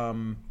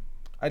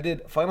 I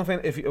did Final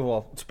Fantasy...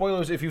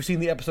 spoilers, if you've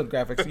seen the episode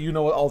graphics, you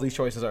know what all these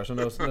choices are, so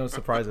no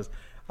surprises.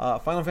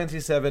 Final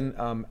Fantasy VII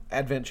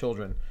Advent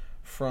Children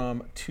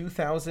from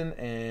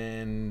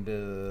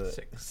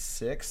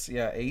 2006.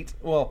 Yeah, 8.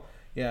 Well...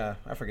 Yeah,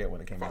 I forget when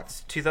it came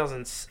out.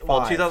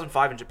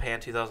 2005 in Japan,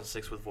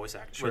 2006 with voice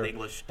acting, with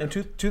English. And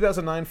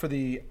 2009 for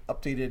the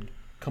updated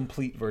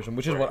complete version,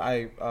 which is what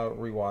I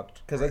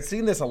rewatched because I'd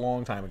seen this a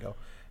long time ago.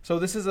 So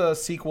this is a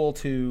sequel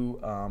to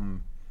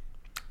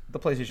the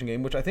PlayStation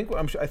game, which I think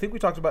we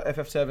talked about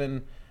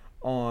FF7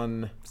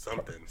 on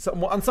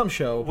on some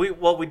show.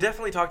 We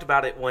definitely talked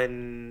about it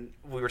when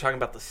we were talking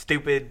about the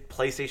stupid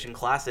PlayStation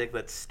Classic,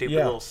 that stupid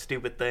little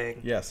stupid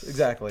thing. Yes,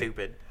 exactly.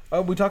 Stupid.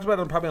 We talked about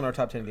it probably on our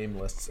top 10 game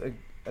lists.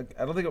 I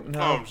don't think.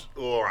 No.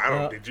 I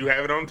don't. Did you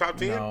have it on top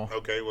 10? No.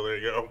 Okay. Well, there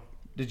you go.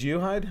 Did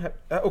you hide?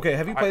 Okay.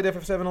 Have you played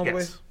FF7 all the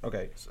way? Yes.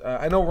 Okay.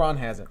 I know Ron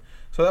hasn't.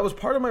 So that was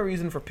part of my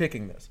reason for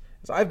picking this.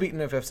 So I've beaten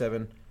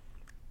FF7.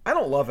 I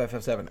don't love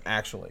FF7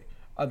 actually.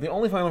 The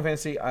only Final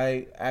Fantasy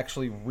I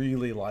actually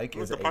really like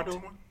is the 8. popular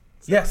one?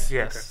 Yes.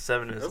 Yes.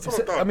 7 is. That's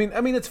what I thought.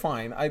 I mean, it's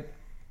fine. I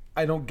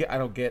don't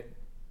get.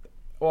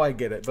 Well, I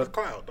get it, but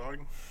Cloud, dog.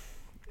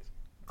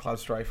 Cloud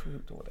Strife,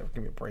 whatever.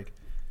 Give me a break.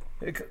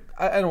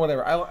 I don't know,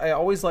 whatever. I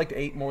always liked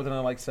 8 more than I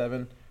liked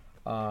 7.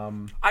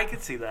 I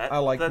could see that. I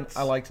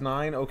liked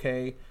 9.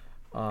 Okay.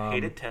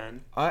 Hated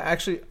 10. I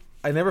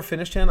I never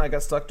finished 10. I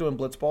got stuck doing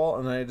Blitzball,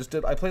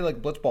 and I played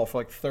like Blitzball for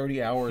like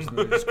 30 hours, and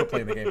then I just quit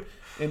playing the game.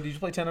 And did you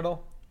play 10 at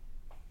all?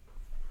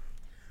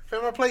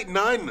 Fam, I played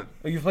 9.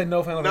 Oh, you played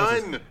no Final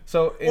Fantasy. 9.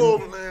 So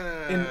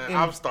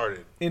I've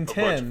started in a bunch of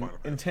 10, Final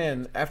in Fantasy.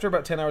 10, after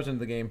about 10 hours into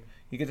the game,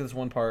 you get to this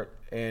one part,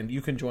 and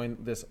you can join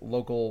this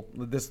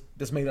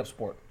made up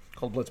sport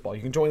called Blitzball.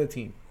 You can join the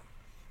team,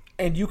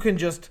 and you can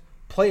just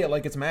play it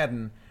like it's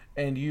Madden,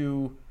 and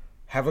you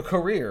have a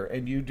career,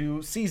 and you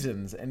do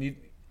seasons, and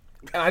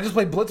I just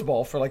played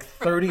Blitzball for like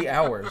 30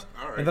 hours,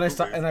 All right, and then I cool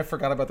stopped, beans. and I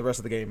forgot about the rest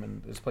of the game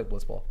and just played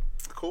Blitzball.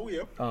 Cool,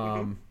 yeah.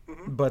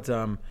 But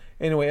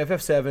anyway,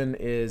 FF7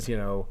 is,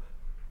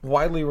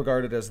 widely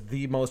regarded as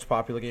the most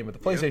popular game of the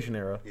PlayStation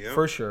era, Yeah.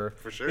 for sure.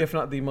 For sure. If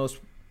not the most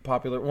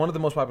popular, one of the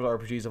most popular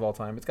RPGs of all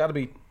time. It's got to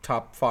be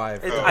top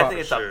 5. I think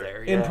it's sure. up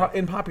there. in Yeah.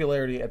 in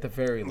popularity at the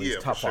very least, Yeah,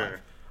 top for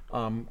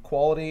 5.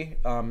 Quality,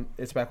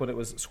 it's back when it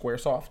was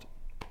SquareSoft,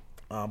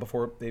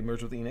 before they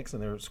merged with Enix,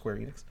 and they're Square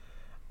Enix.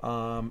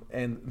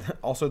 And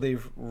also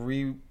they've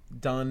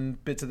redone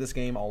bits of this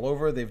game all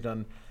over. They've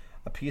done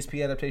a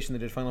PSP adaptation. They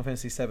did Final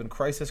Fantasy VII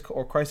Crisis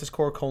Core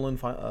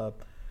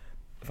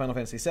Final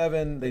Fantasy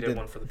VII. They did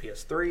one for the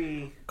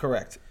PS3,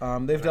 correct.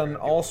 They've done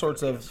all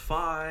sorts of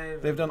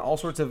PS5. They've done all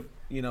sorts of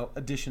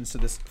additions to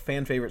this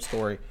fan favorite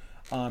story.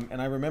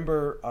 And I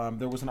remember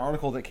there was an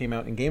article that came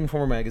out in Game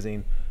Informer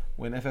magazine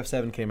when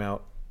FF7 came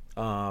out.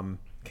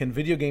 Can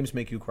video games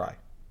make you cry?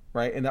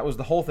 Right, and that was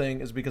the whole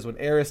thing. Is because when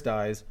Aeris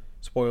dies,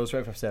 spoilers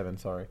for FF7.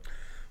 Sorry.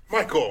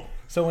 Michael.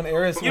 So when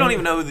Aeris, You don't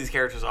even know who these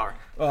characters are.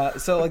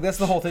 so like that's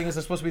the whole thing. Is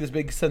there's supposed to be this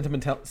big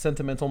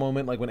sentimental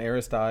moment, like when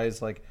Aeris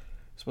dies, like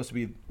it's supposed to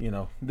be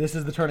this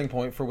is the turning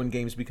point for when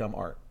games become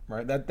art,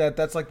 right?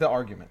 That's like the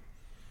argument.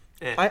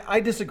 I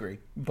disagree,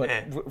 but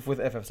with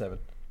FF7,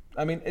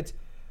 I mean it's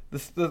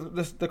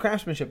the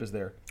craftsmanship is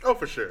there. Oh,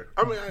 for sure.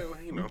 I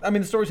mean, I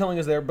mean the storytelling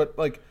is there, but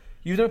like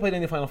you've never played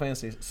any Final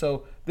Fantasies,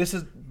 so this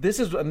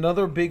is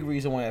another big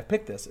reason why I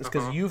picked this is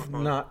because you've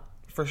not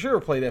for sure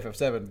played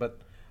FF7, but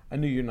I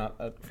knew you're not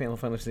a Final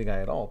Fantasy guy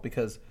at all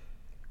because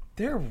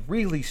they're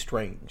really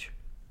strange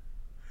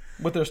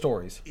with their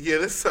stories. Yeah,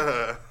 this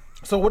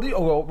So what do you?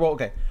 Oh, well,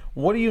 okay.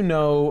 What do you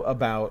know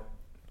about?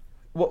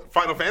 Well,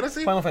 Final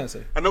Fantasy. Final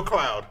Fantasy. I know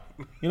Cloud.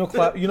 You know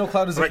Cloud. You know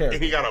Cloud is a Like character.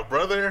 he got a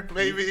brother,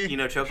 maybe. You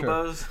know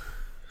Chocobos?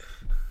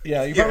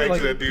 Yeah, you Yeah, probably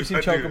actually, like you've seen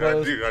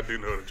Chocobos. I do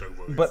know the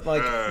Chocobos. But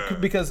like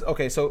because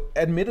okay, so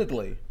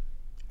admittedly,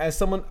 as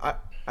someone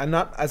I'm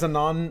not as a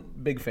non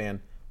big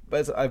fan, but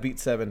as I beat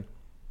 7,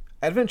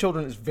 Advent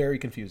Children is very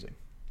confusing.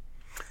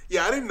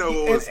 yeah, I didn't know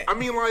it was. And- I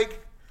mean,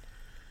 like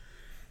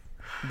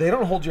They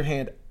don't hold your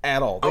hand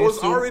at all. I They was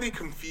assume- already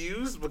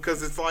confused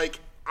because it's like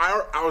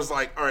I was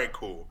like, all right,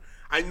 cool.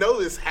 I know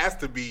this has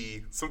to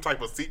be some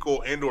type of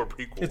sequel and or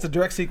prequel. It's a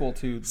direct sequel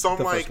to. So I'm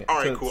the first like, game, all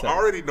right, to cool. 7. I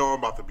already know I'm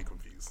about to be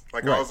confused.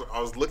 Like Right. I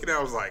was looking at, it,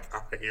 I was like,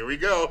 all right, here we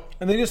go.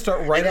 And then you just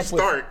start right And you up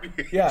with.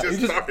 start. Yeah, You you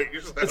just, start.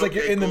 You're just like, it's like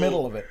you're okay, in the cool.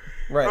 middle of it,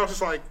 I right? was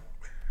just like,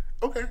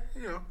 okay,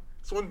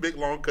 it's one big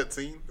long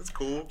cutscene. It's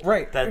cool.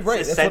 Right, That's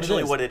right.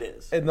 essentially That's what it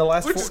is. In the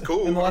last, Which is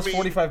cool. In the last I mean-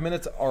 45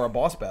 minutes are a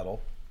boss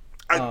battle.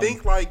 I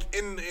think like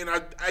and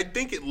I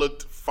think it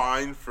looked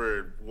fine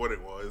for what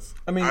it was.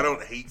 I mean- I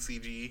don't hate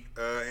CG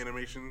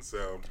animation,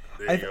 so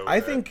there you go.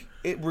 I think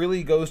it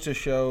really goes to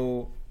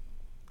show.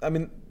 I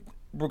mean,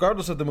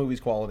 regardless of the movie's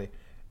quality,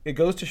 it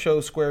goes to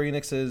show Square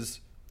Enix's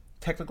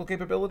technical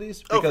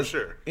capabilities. Oh, for Because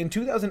sure. in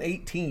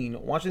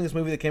 2018, watching this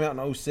movie that came out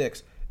in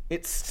 06,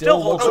 it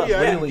still holds looks up. Oh,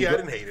 yeah, really I good.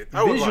 didn't hate it.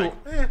 I was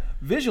like,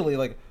 visually,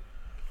 like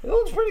it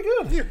looks pretty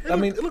good. Yeah,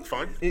 it looked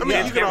fine. I mean, yeah.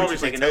 you Can't can really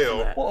obviously take a note from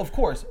tell. that. Well, of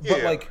course, but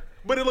Yeah, like,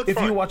 but it looked if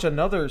you fine. watch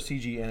another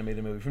CG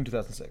animated movie from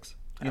 2006,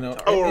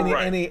 Oh, any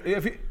right.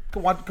 if you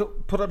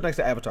put it up next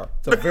to Avatar,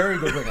 it's a very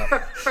good bring up.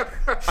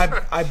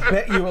 I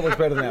bet you it looks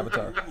better than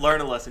Avatar. Learn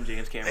a lesson,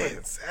 James Cameron.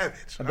 Man,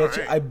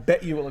 savage. I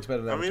bet you it looks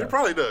better than I Avatar. mean, it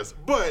probably does,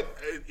 but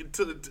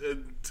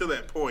to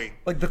that point,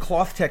 like the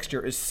cloth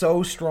texture is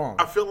so strong.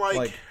 I feel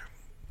like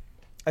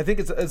I think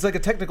it's like a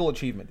technical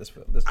achievement. This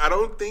I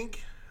don't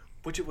think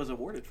Which it was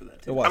awarded for that,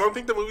 it too. was. I don't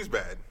think the movie's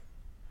bad.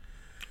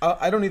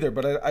 I don't either,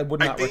 but I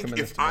would I not think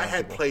recommend this. if to I most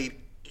had people. played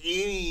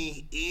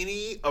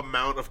any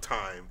amount of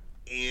time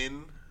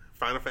in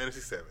Final Fantasy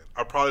VII,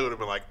 I probably would have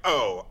been like,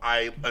 "Oh,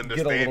 I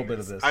understand." little bit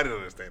of this. I didn't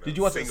understand. Did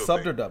you watch it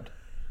subbed or dubbed?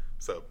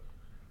 Sub.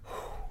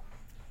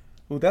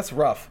 Ooh, that's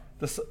rough.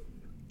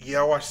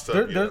 Yeah, I watched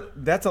sub. Yeah.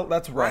 That's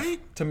rough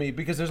Right? to me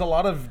because there's a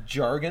lot of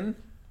jargon.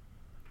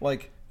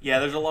 Like, Yeah,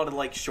 there's a lot of,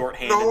 like,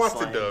 shorthanded No, I watched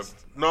slangs. the dub.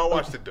 No, I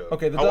watched the dub.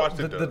 okay, I watched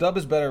the the dub. dub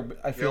is better.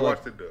 I feel I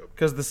like watched the dub.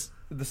 because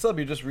the sub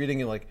you're just reading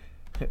it like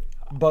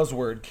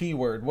buzzword,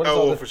 keyword. What is Oh,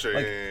 all this? for sure,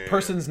 Like yeah.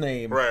 person's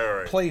name,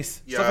 Right.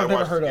 place, Yeah, stuff I I've never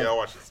watched- heard of. yeah, I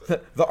watched the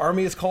sub. The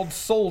army is called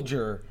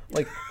Soldier.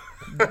 Like,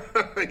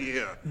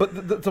 Yeah.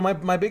 but so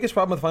my biggest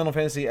problem with Final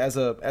Fantasy as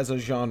a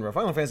genre,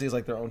 Final Fantasy is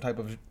like their own type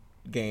of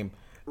game.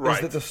 Is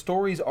Right. that the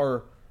stories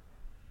are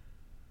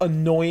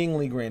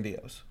annoyingly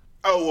grandiose.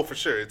 Oh well, for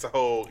sure. It's a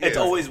whole. It's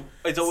yeah. always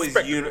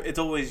Spectacle. it's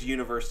always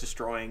universe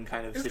destroying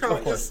kind of It's kind of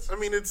situation. just. I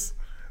mean, it's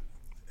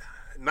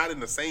not in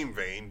the same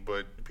vein,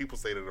 but people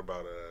say that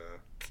about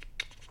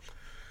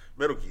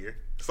Metal Gear.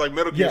 It's like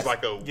Metal Gear's Yes.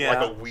 like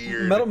a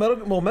weird. Metal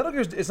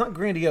Gear is not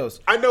grandiose.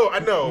 I know.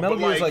 Metal but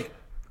Gear is like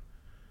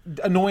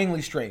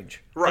annoyingly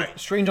strange. right, Like,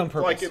 strange on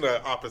purpose. like in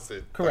the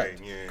opposite. Correct.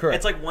 Thing, yeah. Correct.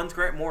 It's like one's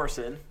Grant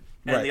Morrison,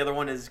 and Right. the other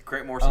one is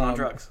Grant Morrison on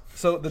drugs.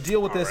 So the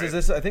deal with this Alright.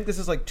 is this. I think this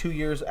is like 2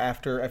 years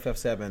after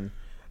FF7,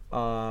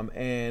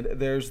 and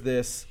there's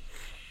this,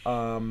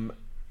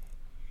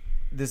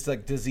 this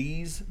like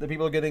disease that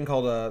people are getting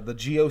called the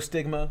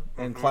geostigma,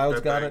 and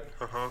Cloud's That got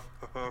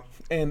thing. it.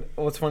 And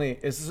what's funny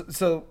is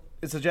so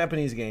it's a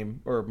Japanese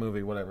game or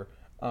movie, whatever.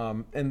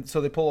 And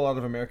so they pull a lot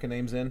of American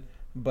names in,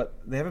 but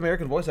they have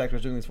American voice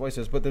actors doing these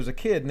voices. But there's a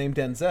kid named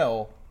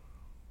Denzel,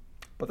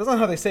 but that's not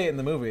how they say it in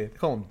the movie. They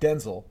call him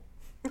Denzel.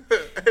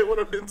 Hey, what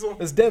up, Denzel?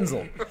 It's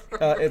Denzel.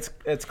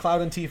 It's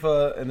Cloud and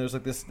Tifa, and there's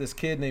like this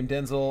kid named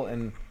Denzel,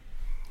 and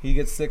he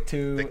gets sick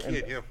too. The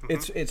kid, and yeah.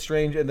 It's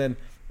strange, and then.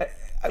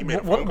 He made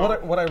a phone call?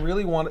 What I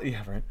really wanted,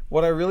 yeah, right.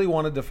 What I really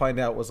wanted to find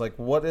out was like,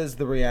 what is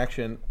the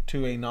reaction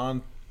to a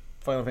non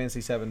Final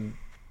Fantasy VII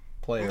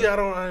player Yeah, I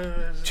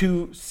don't.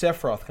 to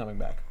Sephiroth coming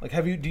back? Like,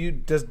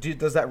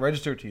 does that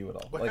register to you at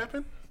all? What like,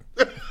 happened?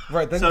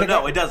 Right. So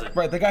no, it doesn't.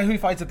 Right. The guy who he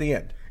fights at the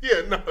end.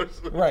 Yeah, no.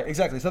 Right.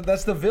 Exactly. So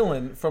that's the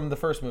villain from the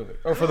first movie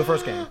or for the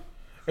first game,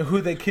 and who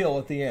they kill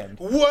at the end.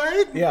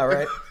 What? Yeah.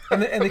 Right.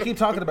 And they keep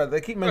talking about it.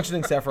 They keep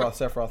mentioning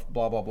Sephiroth,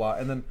 blah blah blah,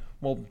 and then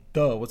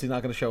was he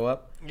not going to show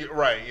up? Yeah,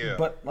 right. Yeah.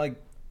 But like,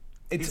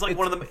 He's like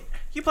one of them.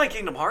 You play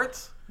Kingdom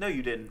Hearts? No,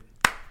 you didn't.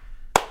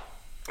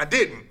 I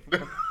didn't.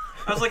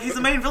 I was like, he's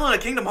the main villain of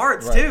Kingdom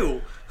Hearts Right.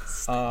 too.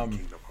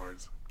 Kingdom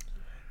Hearts.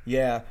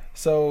 Yeah.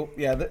 So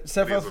yeah,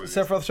 Sephiroth, what it is.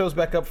 Sephiroth shows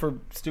back up for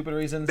stupid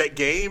reasons. That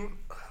game,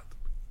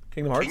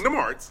 Kingdom Hearts. Kingdom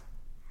Hearts.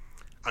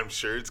 I'm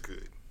sure it's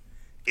good.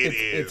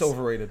 It's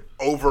overrated.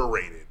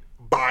 Overrated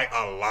by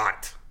a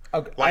lot.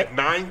 Okay, Like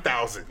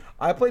 9,000.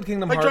 I played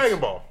Kingdom Like Hearts. Dragon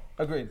Ball.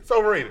 Agreed. It's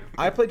overrated.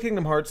 I played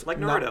Kingdom Hearts Like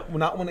Naruto.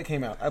 not when it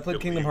came out. I played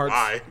Kingdom Hearts.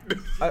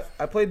 Why?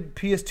 I played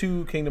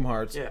PS2 Kingdom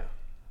Hearts Yeah.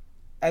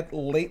 at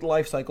late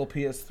life cycle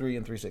PS3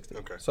 and 360.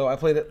 Okay. So I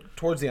played it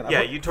towards the end. Yeah,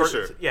 I, you towards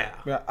sure. yeah.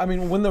 Yeah, I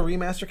mean, when the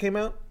remaster came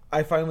out,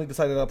 I finally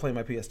decided I'll play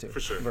my PS2 For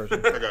sure.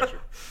 version. I got you.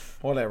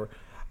 Whatever.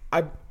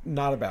 I'm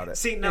not about it.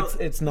 See, no,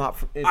 it's not.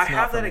 It's I not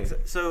have for that. me.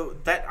 So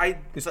that I.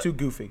 It's too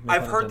goofy. no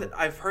I've pun heard intended. that.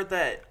 I've heard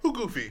that. Who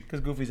Goofy?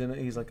 Because Goofy's in it.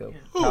 He's like a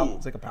Who?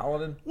 he's like a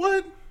paladin.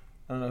 What?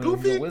 I don't know. He's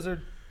Goofy? a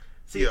wizard.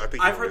 See, Yeah, I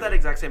think I've he's heard that weird.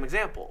 exact same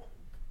example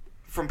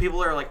from people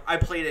that are like, I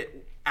played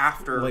it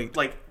after, Late.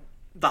 like,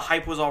 the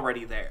hype was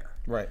already there.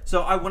 Right.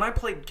 So when I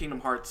played Kingdom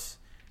Hearts,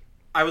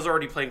 I was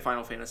already playing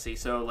Final Fantasy.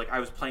 So like, I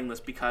was playing this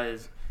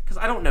because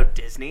I don't know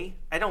Disney.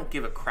 I don't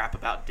give a crap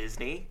about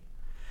Disney.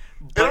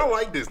 And I don't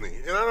like Disney.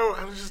 And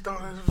I just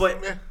don't.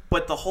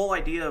 But the whole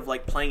idea of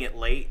like playing it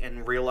late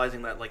and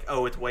realizing that like,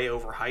 oh, it's way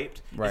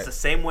overhyped. Right. It's the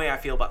same way I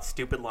feel about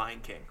stupid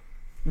Lion King.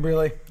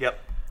 Really? Yep.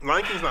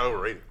 Lion King's not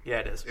overrated. Yeah,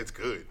 it is. It's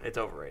good. It's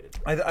overrated.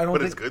 I don't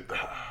But think it's good,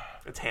 though.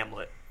 It's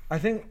Hamlet. I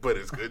think But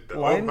it's good,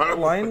 though.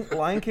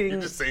 Lion King.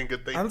 You're just saying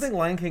good things. I don't think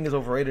Lion King is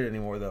overrated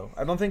anymore, though.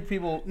 I don't think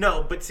people.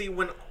 No, but see,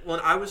 when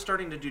I was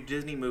starting to do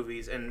Disney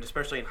movies, and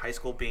especially in high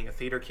school being a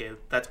theater kid,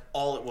 that's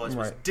all it was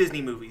Right.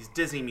 Disney movies,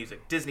 Disney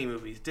music, Disney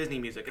movies, Disney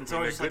music. And so I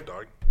They're was just good,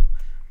 like, dog.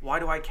 why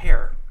do I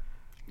care?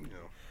 You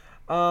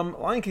know.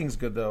 Lion King's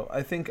good though.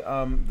 I think,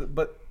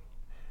 but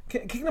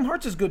Kingdom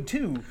Hearts is good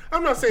too.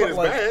 I'm not saying But, it's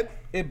like,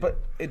 bad. But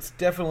it's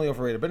definitely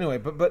overrated. But anyway,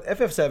 but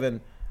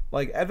FF7,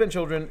 like Advent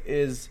Children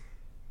is,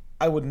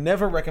 I would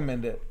never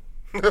recommend it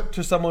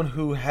to someone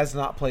who has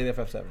not played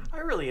FF7. I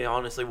really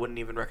honestly wouldn't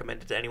even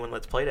recommend it to anyone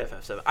that's played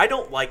FF7. I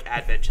don't like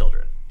Advent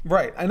Children.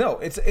 Right, I know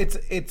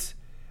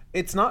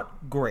it's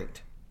not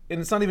great, and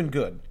it's not even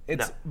good.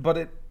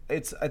 But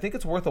it's I think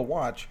it's worth a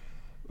watch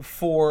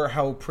for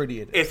how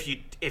pretty it is. If you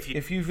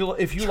If you turn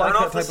like that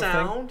off type the of thing.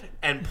 sound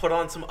and put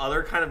on some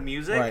other kind of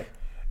music, Right.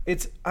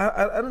 It's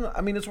I don't know.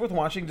 I mean, it's worth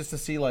watching just to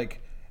see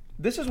like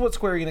this is what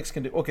Square Enix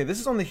can do. Okay, this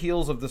is on the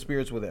heels of The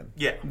Spirits Within.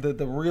 Yeah.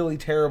 The really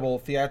terrible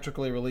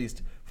theatrically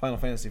released Final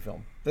Fantasy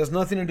film. There's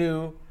nothing to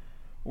do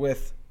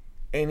with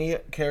any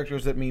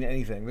characters that mean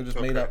anything. They're just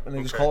made up and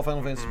they just call it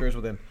Final Fantasy Spirits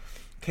Within.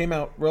 Came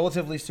out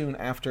relatively soon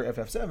after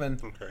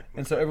FF7. Okay.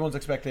 And so everyone's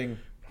expecting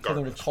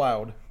something with Garbage.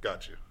 Cloud.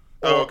 Got you.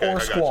 Or, Oh, okay. I or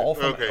got Squall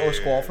you. from Okay, or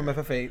Squall yeah, from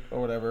FF8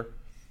 or whatever.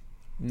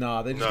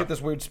 Nah, they just No. get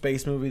this weird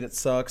space movie that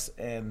sucks,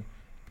 and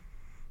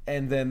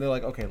then they're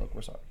like, okay, look,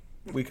 we're sorry.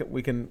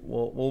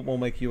 We'll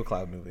make you a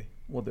Cloud movie.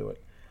 We'll do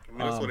it. I mean,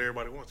 that's what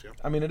everybody wants, yeah.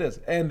 I mean, it is,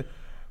 and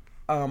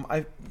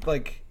I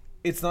like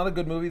it's not a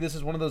good movie. This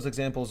is one of those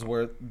examples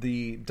where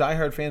the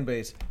diehard fan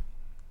base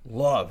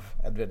love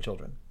Advent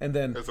Children, and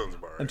then That sounds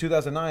about right. in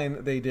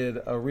 2009 they did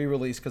a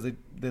re-release because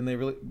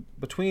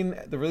between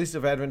the release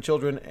of Advent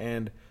Children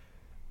and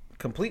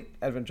complete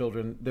Advent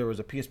Children, there was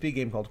a PSP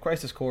game called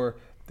Crisis Core.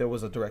 There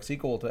was a direct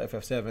sequel to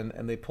FF7,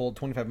 and they pulled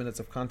 25 minutes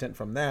of content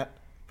from that,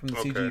 from the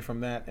Okay. CG from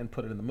that, and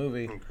put it in the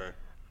movie, Okay.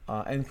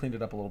 and cleaned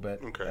it up a little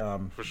bit. Okay,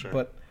 for sure.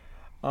 But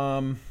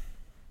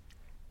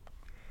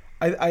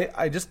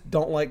I just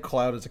don't like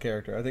Cloud as a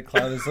character. I think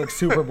Cloud is like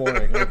super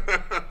boring.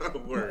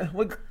 Like,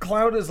 Word.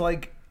 Cloud is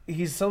like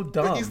he's so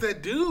dumb. But he's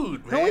that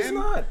dude, man. No, he's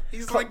not.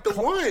 He's like the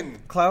one.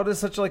 Cloud is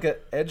such like an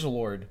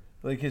edgelord.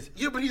 Like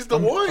Yeah, but he's the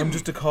one. I'm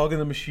just a cog in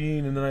the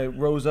machine, and then I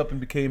rose up and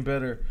became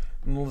better.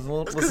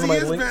 That's because he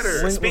is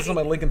better. Listen to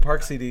my Linkin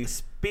Park CD.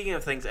 Speaking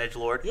of things,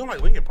 edgelord. You don't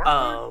like Linkin Park?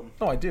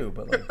 No, I do,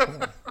 but like,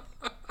 come on.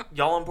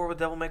 Y'all on board with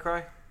Devil May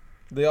Cry?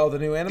 The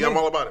new anime? Yeah, I'm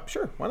all about it.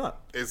 Sure, why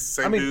not? It's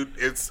same dude.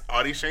 It's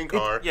Adi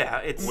Shankar.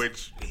 It's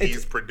which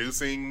he's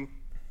producing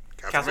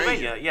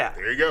Castlevania. Yeah.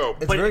 There you go.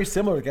 It's very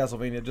similar to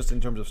Castlevania, just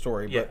in terms of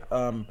story. Yeah. But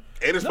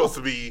and it's supposed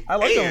to be. I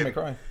like Devil May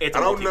Cry. It's I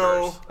don't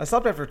know. I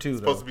stopped after 2.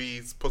 Though.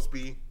 Supposed to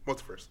be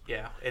multiverse.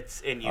 Yeah,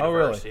 it's in Oh,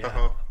 universe. really?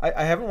 Yeah.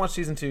 I haven't watched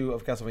season 2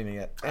 of Castlevania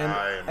yet.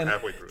 I am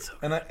halfway through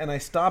it. And I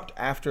stopped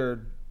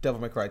after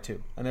Devil May Cry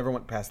 2. I never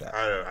went past that.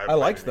 I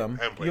liked them.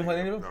 I haven't You played played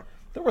any of them? No.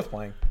 They're worth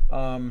playing.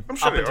 I'm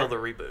sure Up they until are. the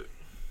reboot.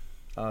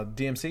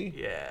 DMC?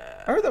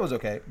 Yeah. I heard that was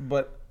okay,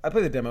 but I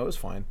played the demo. It was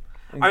fine.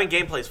 I mean,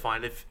 gameplay's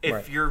fine. If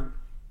Right. you're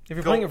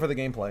playing it for the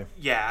gameplay.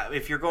 Yeah,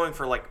 if you're going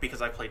for like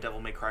because I played Devil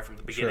May Cry from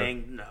the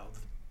beginning, no,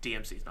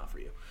 DMC's not for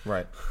you.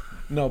 Right.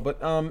 No,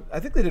 but I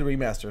think they did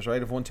remasters,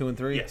 right? Of 1, 2, and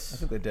 3? Yes. I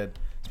think they did.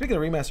 Speaking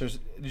of remasters,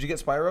 did you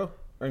get Spyro?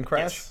 Or in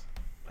Crash? Yes.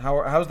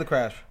 How's the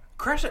Crash?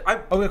 Crash.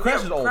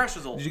 Crash is old. Crash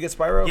is old. Did you get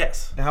Spyro?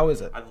 Yes. How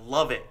is it? I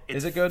love it. It's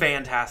Is it good?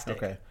 Fantastic.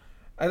 Okay.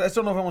 I just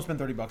don't know if I want to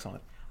spend $30 on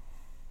it.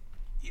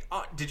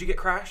 Did you get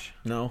Crash?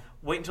 No.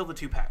 Wait until the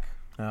 2-pack.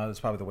 No, that's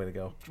probably the way to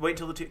go. Wait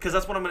until the 2, because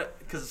that's what I'm gonna.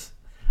 Because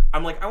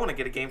I'm like, I want to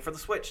get a game for the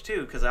Switch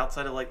too. Because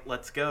outside of like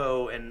Let's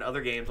Go and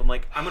other games, I'm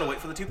like, I'm gonna wait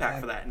for the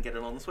 2-pack for that and get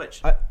it on the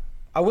Switch.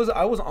 I was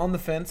on the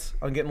fence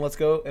on getting Let's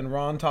Go, and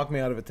Ron talked me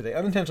out of it today.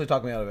 Unintentionally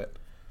talked me out of it.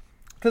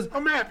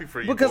 I'm happy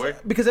for you, boy.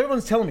 Because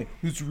everyone's telling me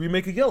it's a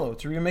remake of Yellow.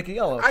 It's a remake of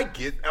Yellow. I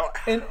get.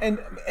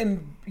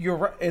 And you're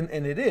right, and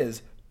it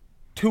is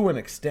to an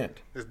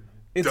extent.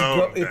 It's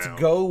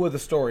go with the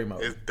story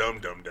mode. It's dumb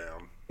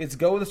down. It's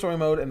go with the story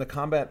mode, and the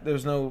combat.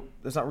 There's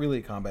not really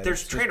a combat.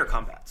 There's trainer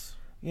combats.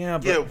 Yeah,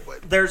 but Yeah,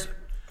 but There's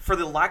for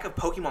the lack of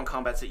Pokemon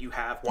combats that you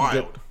have.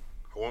 wild.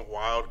 I want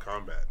wild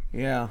combat.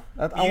 yeah.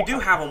 You do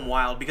have them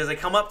wild because they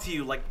come up to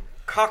you like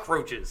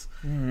cockroaches.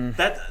 Mm-hmm.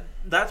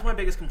 That's my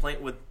biggest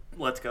complaint with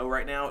Let's Go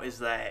right now is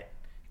that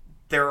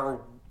there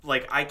are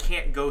like I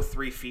can't go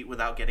 3 feet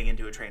without getting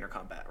into a trainer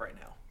combat right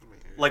now.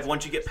 Like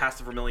once you get past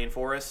the Vermilion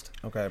Forest,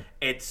 Okay.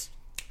 it's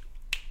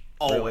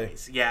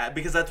always yeah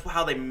because that's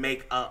how they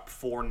make up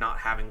for not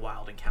having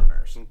wild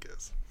encounters. I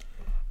guess.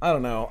 I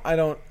don't know.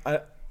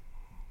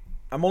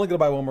 I'm only gonna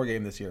buy one more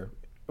game this year.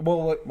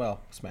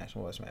 Well, Smash.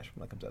 Well, Smash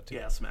when that comes out too.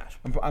 Yeah, Smash.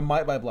 I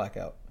might buy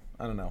Blackout.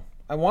 I don't know.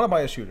 I want to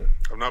buy a shooter.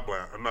 I'm not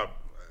blind. I'm not.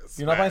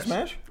 You're not buying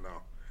Smash? No.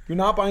 You're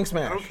not buying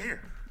Smash. I don't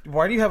care.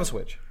 Why do you have a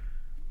Switch?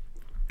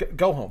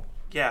 Go home.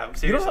 Yeah,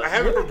 seriously. I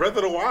have it for Breath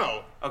of the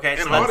Wild. Okay, and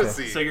so that's-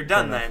 Odyssey. So you're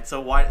done then.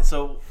 So why?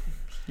 So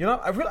You know,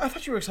 I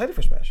thought you were excited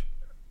for Smash.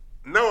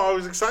 No, I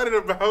was excited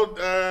about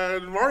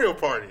Mario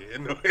Party,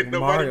 and nobody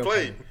Mario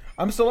played. Party.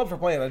 I'm still up for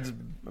playing.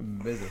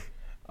 I'm busy.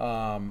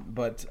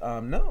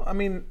 No, I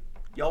mean,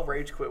 y'all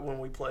rage quit when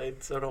we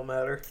played, so it don't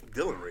matter.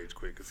 Dylan rage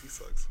quit because he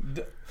sucks.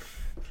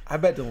 I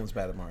bet Dylan's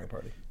bad at Mario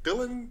Party.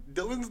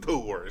 Dylan's the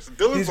worst.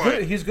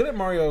 Dylan's He's good at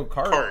Mario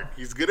Kart.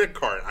 He's good at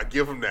kart. I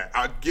give him that.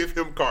 I give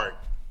him kart.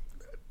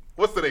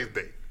 What's today's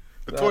date?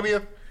 The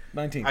 20th.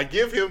 19th. I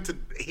give him to.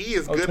 He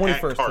is good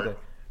 21st at kart. today.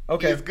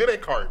 Okay. He is good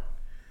at kart.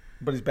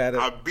 But he's bad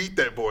at. I beat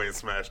that boy in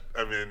Smash.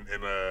 I mean,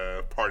 in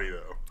a party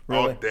though.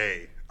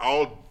 Really?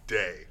 All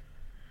day.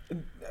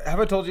 Have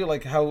I told you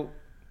like how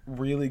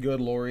really good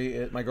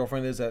Lori, my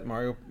girlfriend, is at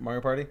Mario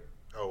Party?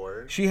 Oh,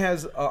 word. She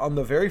has on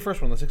the very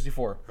first one, the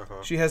 64.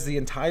 She has the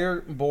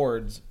entire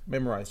boards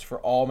memorized for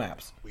all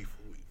maps.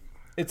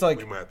 It's like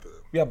we might have to.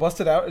 Yeah,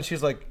 bust it out, and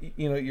she's like,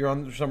 you're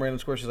on some random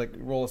square. She's like,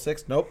 roll a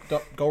 6. Nope,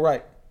 don't, go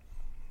right.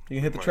 You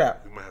can hit the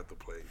trap. We might have to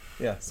play.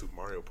 Yeah. Super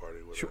Mario Party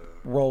with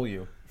roll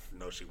you.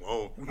 No, she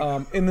won't.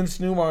 And then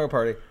New Mario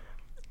Party.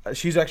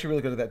 She's actually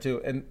really good at that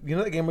too. And you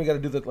know that game where you got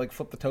to do the like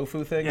flip the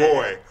tofu thing?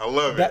 Boy, I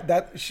love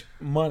it.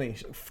 Money,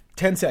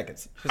 10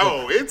 seconds. She's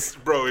it's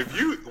bro. If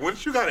you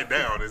once you got it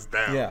down, it's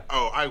down. Yeah.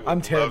 Oh,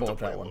 I'm terrible to at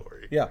that play one.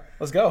 Lori. Yeah,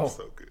 let's go.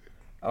 So good.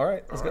 All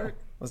right, let's go. right.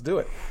 Let's do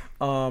it.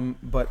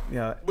 But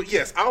yeah. But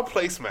yes, I'll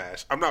play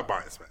Smash. I'm not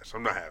buying Smash.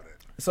 I'm not having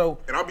it. So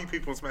and I'll beat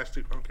people in Smash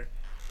too. I don't care.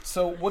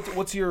 So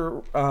what's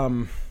your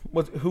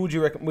who would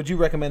you would you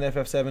recommend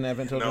FF7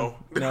 Advent Children?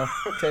 No,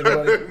 to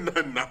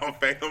anybody? no,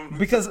 fam.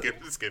 Because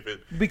skip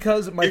it.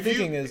 Because my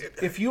thinking is,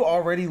 if you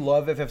already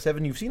love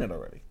FF7, you've seen it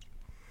already.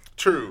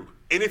 True,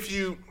 and if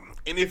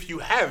you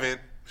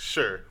haven't,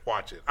 sure,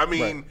 watch it. I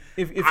mean,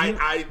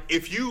 right.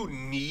 if you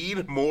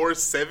need more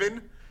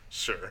 7,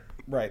 sure.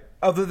 Right.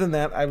 Other than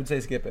that, I would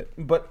say skip it.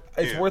 But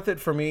it's worth it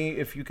for me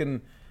if you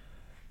can.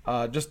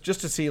 Just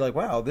to see, like,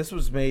 wow, this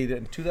was made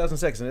in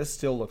 2006 and this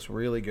still looks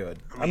really good.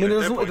 I mean,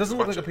 it doesn't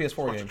look like a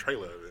PS4 game. A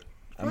trailer of it.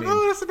 I mean,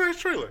 oh, that's a nice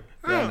trailer.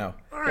 Yeah, I know.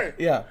 All right.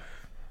 Yeah.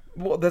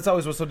 Well, that's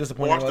always what's so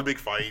disappointing. Watch the big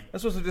fight.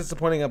 That's what's so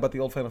disappointing about the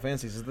old Final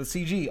Fantasies is the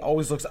CG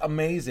always looks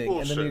amazing,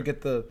 and then you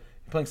get you're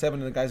playing 7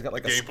 and the guy's got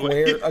like a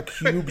square, a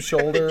cube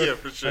shoulder, yeah,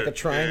 for sure. like a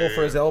triangle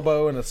for his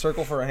elbow and a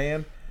circle for a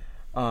hand.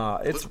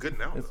 It looks good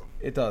now, though.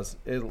 It does.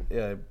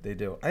 They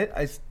do.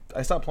 I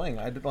stopped playing.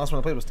 The last one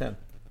I played was 10.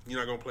 You're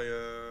not gonna play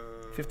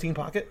 15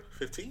 Pocket?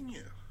 15?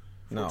 Yeah.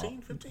 No.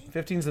 14, 15?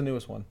 15's the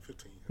newest one.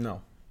 15.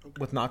 No. Okay.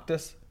 With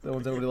Noctis, the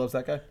ones everybody loves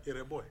that guy. Yeah,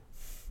 that boy.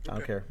 I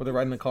don't care. Were they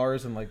riding the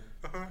cars and like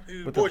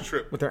The boys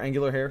trip. with their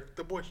angular hair?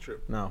 The boys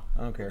trip. No,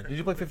 I don't care. Did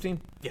you play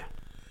 15? Yeah.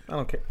 I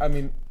don't care. I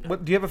mean,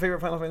 what do you have a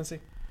favorite Final Fantasy?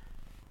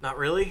 Not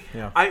really.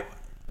 Yeah.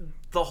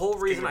 The whole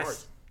reason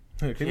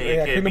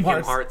Kingdom Hearts.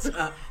 Kingdom Hearts.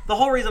 The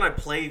whole reason I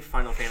play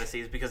Final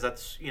Fantasy is because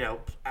that's,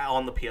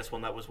 on the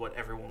PS1, that was what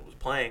everyone was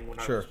playing when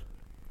I was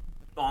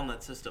on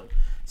that system.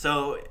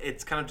 So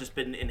it's kind of just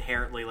been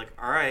inherently like,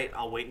 all right,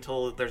 I'll wait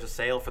until there's a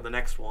sale for the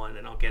next one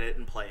and I'll get it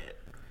and play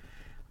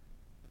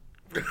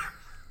it.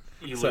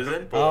 You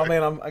losing? Oh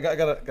man, I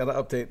gotta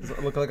update.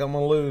 It look like I'm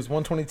gonna lose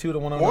 122 to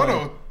 109.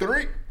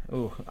 103.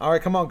 Ooh, all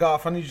right, come on,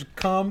 Goff. I need you to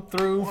come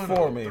through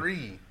for me.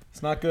 103.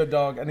 It's not good,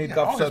 dog. I need Yeah,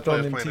 Goff all to his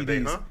start throwing players in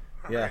playing TDs. today,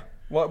 huh? Yeah. Alright.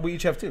 Well, we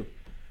each have two.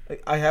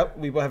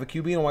 We both have a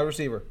QB and a wide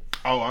receiver.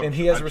 Oh,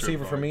 He has a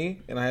receiver for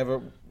me, and I have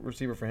a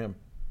receiver for him.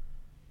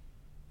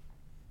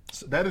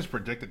 That is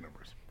projected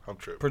numbers. I'm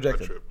tripped.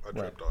 Projected. I trip,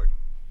 Right. dog.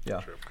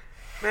 Yeah. Trip.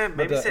 Man,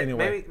 But,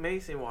 anyway. maybe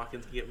Sam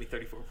Watkins can get me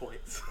 34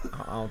 points.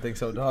 I don't think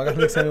so, dog. I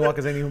think Sammy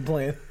Watkins ain't even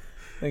playing.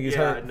 I think he's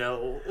hurt.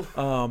 No.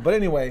 But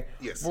anyway,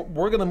 Yes.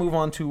 we're going to move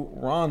on to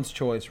Ron's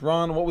choice.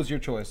 Ron, what was your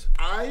choice?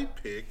 I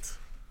picked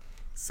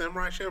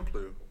Samurai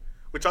Champloo,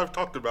 which I've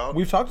talked about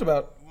We've talked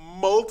about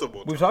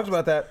multiple times. We've talked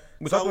about that.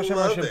 We So talked about I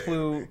Samurai love that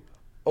Champloo anime.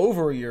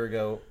 over a year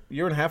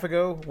and a half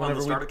ago. Whenever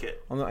the starter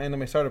kit. On the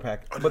anime starter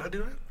pack. Oh, did but I do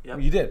that? Yep.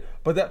 you did.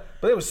 But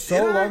it was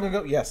so Did I? long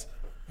ago. Yes.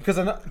 Because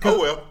I know.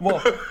 Oh,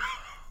 well.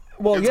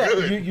 Well, It's yeah,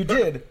 good. you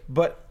did.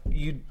 But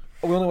we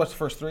only watched the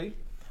first 3.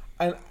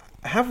 And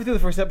halfway through the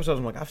first episode,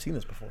 I'm like, I've seen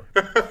this before.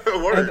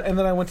 Word. And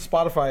then I went to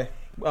Spotify.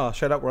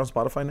 Shout out, we're on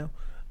Spotify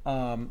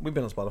now. We've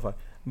been on Spotify.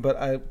 But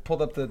I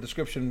pulled up the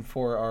description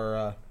for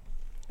our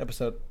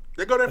episode.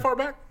 They go that far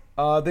back?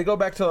 They go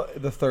back to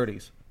the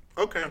 30s.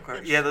 Okay.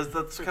 Yeah,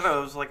 that's kind of, I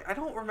was like, I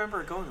don't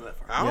remember it going that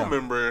far. I Yeah. don't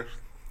remember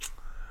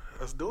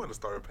us doing the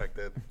starter pack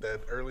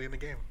that early in the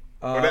game.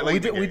 Uh, Or that late we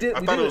in the did- we game. did-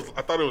 we did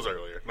I thought it was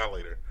earlier, not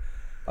later.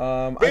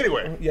 But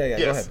Anyway, yeah,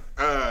 yes.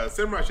 go ahead.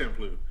 Samurai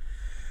Champloo.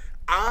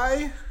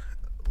 I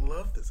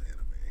love this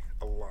anime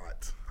a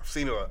lot. I've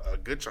seen it a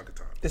good chunk of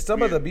time. It's done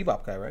by the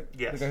Bebop guy, right?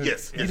 Yes. The guy who-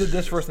 Yes, He yes, did this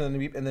yes. first and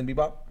then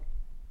Bebop?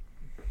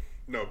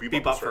 No,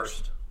 Bebop, Bebop is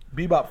first.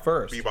 Bebop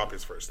first. Bebop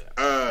is first.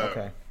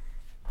 Okay.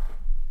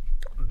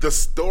 The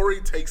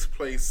story takes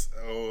place,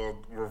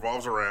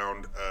 revolves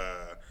around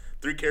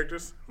 3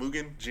 characters: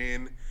 Mugen,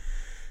 Jin.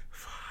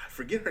 I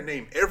forget her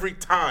name every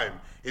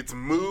time. It's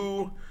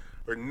Mu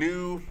or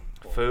New.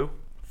 Fu?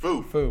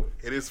 Fu.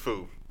 It is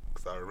Fu.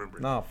 Because I remember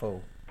it. Nah,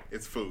 fool.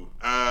 It's Fu.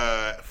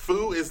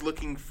 Fu is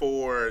looking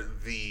for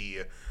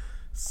the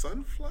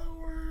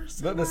sunflower?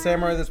 The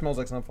samurai that smells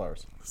like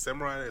sunflowers.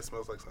 Samurai that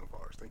smells like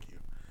sunflowers. Thank you.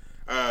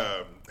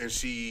 And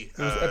she...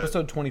 It was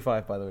episode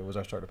 25, by the way, was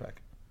our starter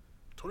pack.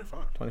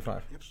 25.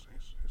 25. Interesting.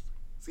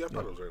 See, I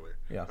thought it was earlier.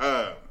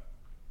 Yeah.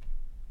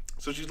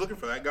 So she's looking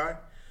for that guy,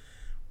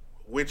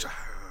 which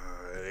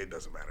it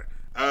doesn't matter.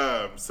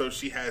 So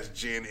she has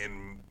Jin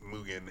and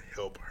Mugen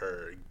help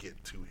her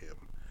get to him.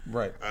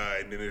 Right.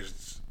 And then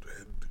there's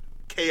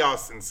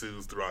chaos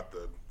ensues throughout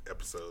the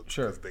episode.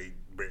 Sure. Because they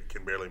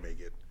can barely make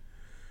it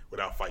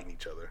without fighting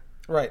each other.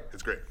 Right.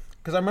 It's great.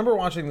 Because I remember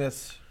watching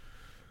this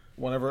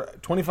whenever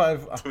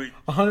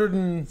 100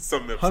 and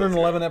Some episodes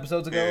 111 ago.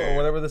 episodes ago Yeah. or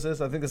whatever this is.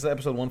 I think this is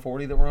episode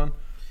 140 that we're on.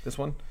 This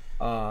one.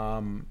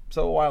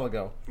 So a while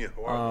ago. Yeah,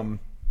 a while ago.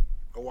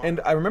 A while And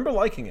ago. I remember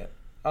liking it.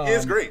 Yeah,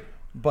 it's great.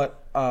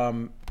 But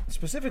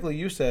specifically,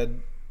 you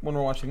said when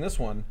we're watching this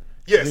one.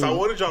 Yes, I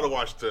wanted y'all to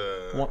watch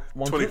the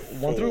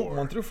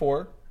 1 through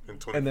 4,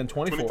 and then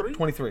 23,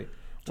 23.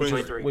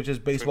 which is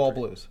Baseball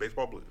Blues.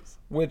 Baseball Blues.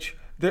 Which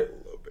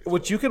Baseball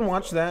you can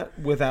watch that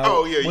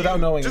without without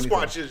knowing just anything.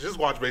 watch it. Just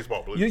watch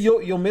Baseball Blues.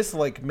 You'll miss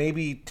like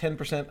maybe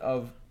 10%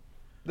 of.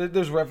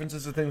 There's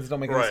references to things that don't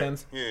make any right.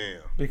 sense. Yeah.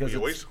 Because Yeah,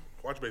 it's-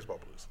 watch Baseball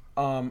Blues.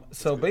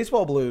 So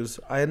Baseball Blues,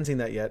 I hadn't seen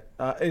that yet.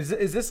 Is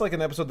this like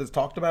an episode that's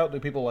talked about? Do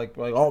people like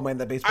oh man,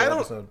 that baseball I don't.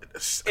 episode?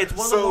 It's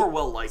one of the more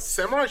well-liked.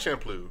 Samurai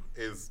Champloo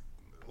is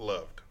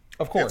loved.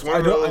 Of course, It's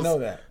one of I those know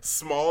that.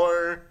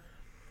 smaller,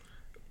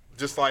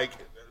 just like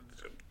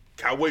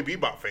Cowboy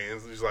Bebop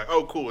fans. It's like,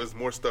 oh, cool. There's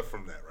more stuff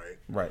from that, right?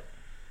 Right.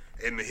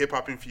 And the hip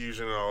hop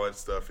infusion and all that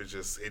stuff is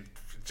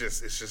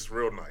it's just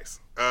real nice.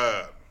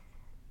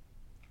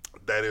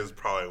 That is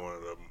probably one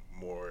of the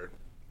more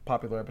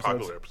Popular episodes.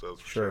 popular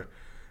episodes for Sure. sure.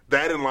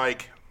 That and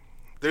like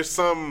there's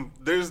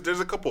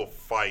a couple of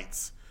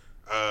fights.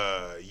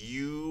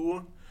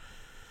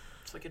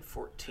 It's like in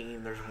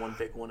 14. There's one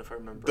big one, if I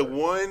remember.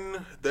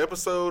 The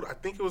episode, I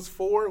think it was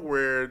 4,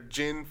 where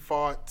Jin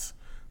fought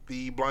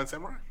the blind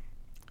samurai.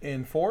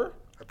 In 4?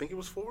 I think it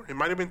was 4. It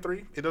might have been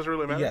 3. It doesn't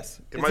really matter. Yes.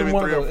 It It's might have in been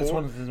one of 3 or those- it's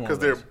 4 one of because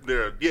those.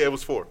 they're it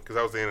was 4 because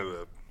that was the end of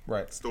the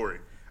Right. story.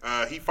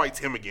 He fights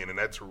him again, and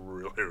that's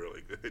really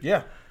really good.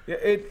 Yeah.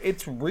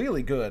 It's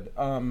really good.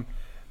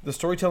 The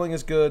storytelling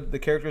is good. The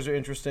characters are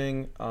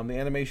interesting. The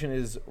animation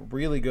is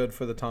really good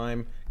for the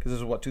time because this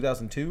is what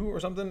 2002 or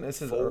something.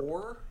 This is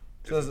 4.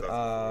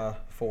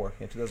 2004.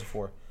 Yeah,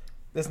 2004.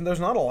 There's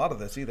not a lot of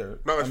this either.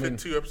 No, it's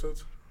 52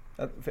 episodes.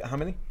 How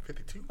many?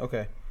 52.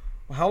 Okay.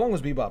 Well, how long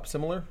was Bebop?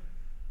 Similar?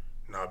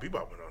 Nah,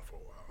 Bebop went on for a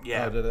while.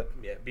 Yeah, Oh, did it?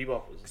 Yeah,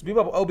 Bebop was.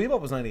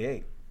 Bebop was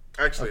 98.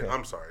 Actually, Okay.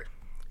 I'm sorry.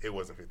 It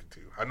wasn't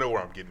 52. I know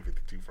where I'm getting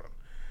 52 from.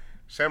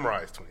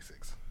 Samurai is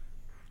 26.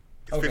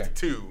 It's Okay.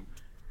 52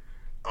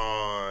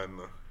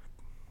 on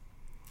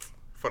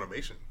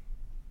Funimation.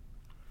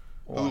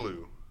 Wow.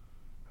 Hulu.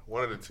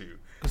 One of the two.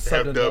 They Subbed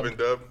have and dub dubbed. and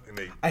dub, and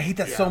they. I hate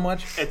that so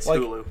much. It's like,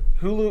 Hulu.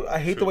 Hulu. I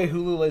hate the way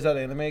Hulu lays out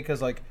anime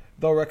because like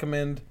they'll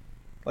recommend,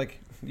 like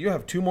you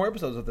have 2 more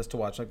episodes of this to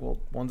watch. Like, well,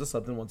 one's a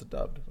subbed and one's a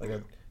dubbed. Like, I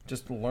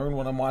just learn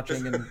what I'm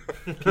watching and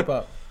keep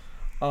up.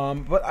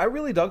 But I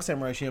really dug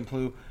Samurai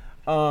Champloo.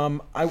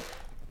 I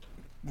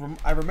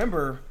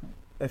remember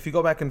if you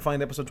go back and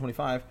find episode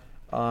 25,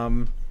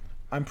 I'm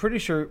pretty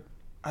sure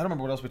I don't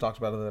remember what else we talked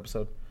about in that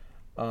episode.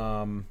 Yeah,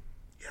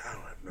 I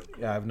don't have no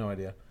clue. Yeah, I have no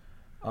idea.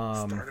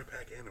 Starter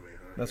pack anime,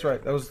 huh? That's Yeah,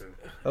 right. That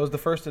was the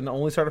first and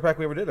only starter pack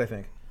we ever did, I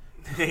think.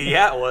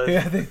 Yeah, it was.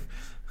 Yeah, I think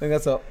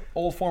that's an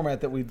old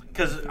format that we.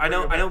 Because I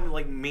know,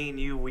 like me and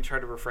you, we tried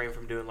to refrain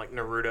from doing like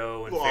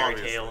Naruto and Well, Fairy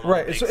obviously. Tail. And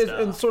Right, big it's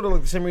stuff. sort of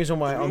like the same reason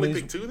why You on only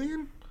these. picked 2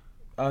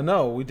 then?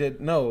 No, we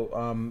did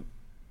no.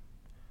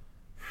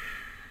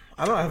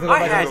 I don't know. I have to go I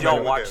back and had look y'all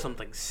at it. watch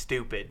something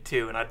stupid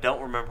too, and I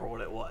don't remember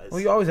what it was. Well,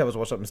 you always have us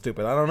watch something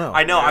stupid. I don't know.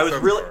 I know. Yeah, I was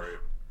sounds really. alright.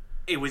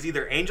 It was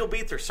either Angel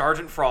Beats or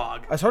Sergeant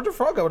Frog. Sergeant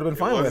Frog, I would have been It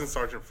fine wasn't with.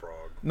 Sergeant Frog.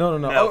 No.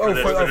 No, Oh,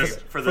 for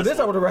for this this,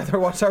 I one. would have rather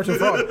watched Sergeant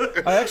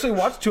Frog. I actually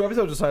watched 2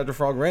 episodes of Sergeant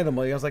Frog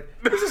randomly. I was like,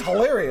 this is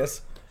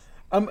hilarious.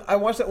 I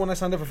watched that when I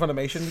signed up for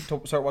Funimation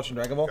to start watching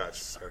Dragon Ball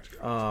Gotcha.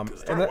 and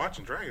Start that-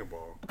 watching Dragon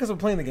Ball. because I'm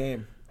playing the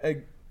game.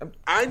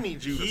 I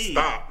need you to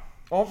stop.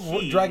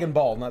 Dragon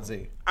Ball, not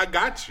Z. I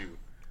got you.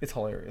 It's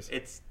hilarious.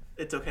 It's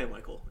okay,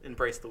 Michael.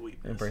 Embrace the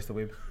weep. Embrace the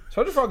weeb.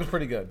 Sergeant Frog is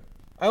pretty good.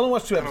 I only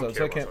watched 2 I don't episodes, care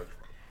so I about can't. Sergeant Frog.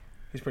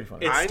 He's pretty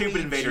funny. It's I Stupid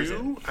need Invaders you.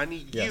 in. I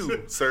need Yes.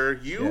 you, sir.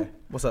 You Yeah.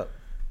 What's up?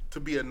 to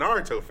be a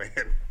Naruto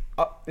fan.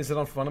 Is it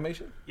on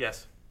Funimation?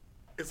 Yes,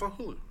 It's on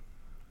Hulu.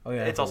 Oh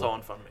yeah. it's also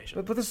on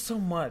Funimation. But there's so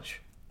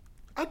much.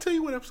 I'll tell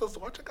you what episodes to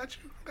watch. I got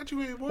you,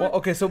 baby boy. Well,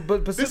 okay, so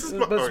but This is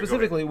my- all right, go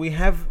specifically, we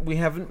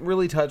haven't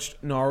really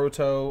touched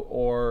Naruto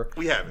or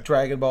We haven't.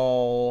 Dragon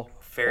Ball,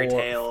 Fairy or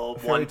Tail,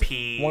 One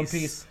Piece. One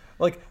Piece,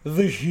 like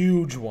the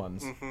huge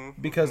ones,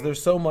 Mm-hmm, because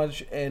there's so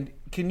much. And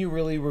can you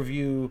really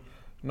review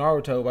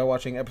Naruto by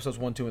watching episodes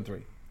 1, 2, and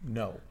 3?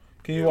 No.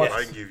 Can you watch?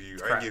 I can give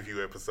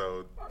you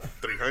episode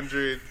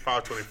 300,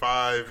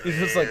 525, It's and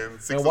just like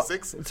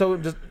 606. So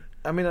just,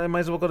 I mean, I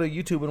might as well go to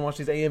YouTube and watch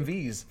these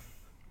AMVs.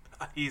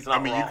 He's not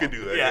I mean, wrong. you could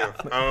do that. Yeah.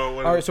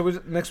 All right, so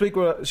next week,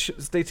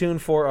 stay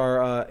tuned for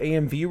our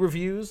AMV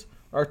reviews,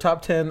 our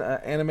top 10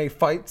 anime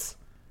fights,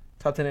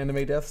 top 10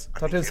 anime deaths,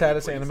 top 10 can we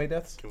saddest please? anime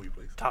deaths. Can we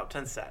please? Top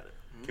 10 sad.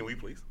 Can we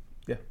please?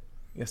 Yeah,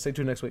 stay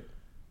tuned next week.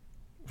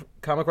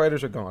 Comic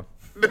writers are gone.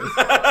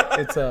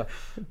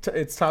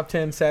 It's top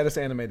 10 saddest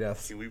anime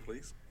deaths. Can we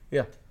please?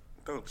 Yeah,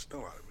 Don't lie to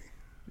me.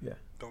 yeah.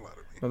 Don't lie to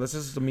me. No, this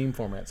is just a meme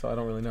format, so I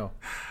don't really know.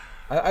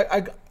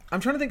 I'm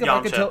trying to think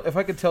if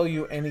I could tell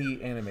you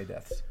any anime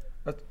deaths.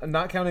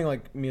 Not counting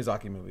like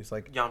Miyazaki movies,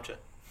 like Yamcha.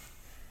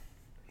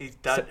 He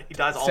dies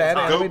all the sad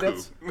time. anime Goku.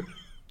 deaths?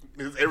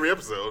 It's every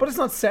episode. But it's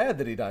not sad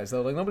that he dies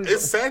though. Like nobody's.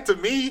 It's sad to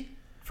me.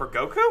 For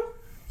Goku?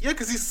 Yeah,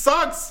 because he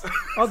sucks.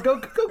 Oh,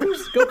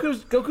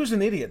 Goku's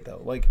an idiot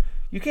though. Like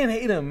you can't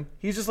hate him.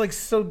 He's just like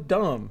so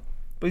dumb.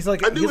 But he's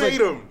like I do he's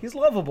hate like, him. He's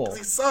lovable.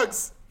 He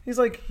sucks. He's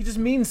like he just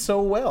means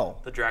so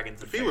well. The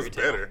dragons. If he was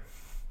better.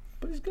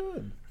 But he's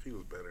good. If he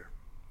was better.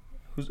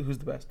 Who's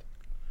the best?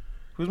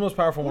 Who's the most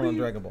powerful one on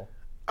Dragon Ball?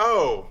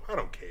 Oh, I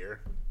don't care.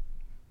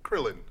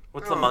 Krillin.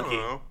 What's I the don't monkey?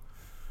 know.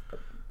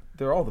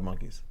 They're all the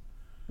monkeys.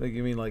 Like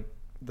you mean like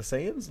the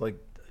Saiyans? Like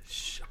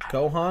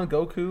Gohan,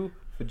 Goku,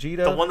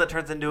 Vegeta. The one that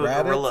turns into a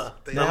Raditz, gorilla.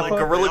 They Nappa? all,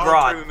 Gorilla they all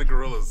Grodd. turn into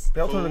gorillas. They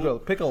all turn into Fool.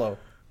 gorilla. Piccolo.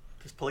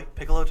 Does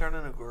Piccolo turn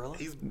into a gorilla?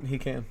 He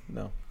can.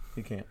 No,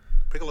 he can't.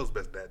 Piccolo's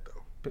best dad though.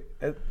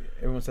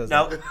 Everyone says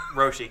No, that.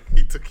 Roshi.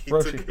 He took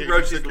Roshi.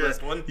 Roshi's the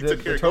best one. He The,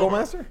 took care the of Turtle Gohan.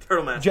 Master?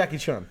 Turtle Master. Jackie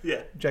Chun.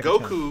 Yeah. Jackie Chun.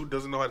 Goku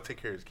doesn't know how to take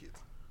care of his kids.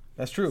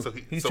 That's true. So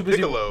He's so too busy.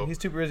 Piccolo He's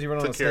too busy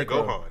running on took the care of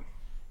snake road. Gohan.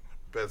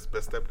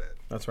 Best stepdad.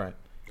 That's right.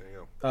 There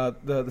you go.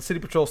 The City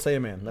Patrol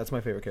Saiyaman. That's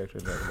my favorite character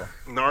in Dragon Ball.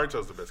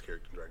 Naruto's the best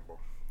character in Dragon Ball.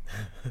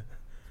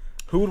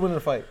 Who would win in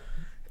a fight?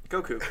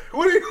 Goku.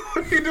 What are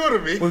you doing to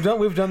me?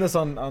 We've done this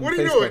on What are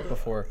you Facebook doing?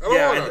 before. I don't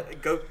Yeah, wanna.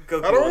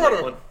 Goku. I don't on that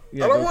want one. to.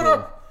 Yeah, I don't Goku.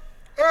 want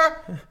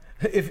to.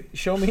 If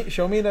show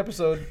me an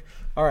episode.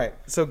 All right,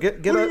 so get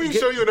What do you mean?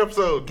 Show you an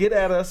episode? get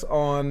at us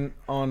on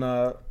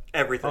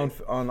Everything.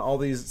 on all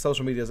these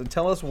social medias and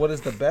tell us what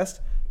is the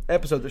best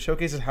episode that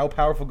showcases how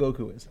powerful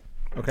Goku is.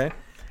 Okay,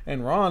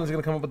 and Ron is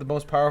going to come up with the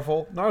most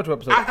powerful Naruto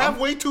episode. I have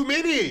way too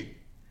many.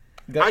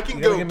 You I can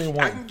gotta go. Give me one.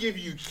 I can give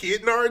you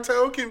Kid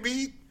Naruto can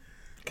beat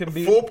Can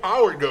beat full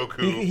powered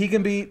Goku. he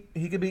can beat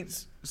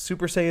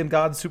Super Saiyan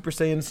God, Super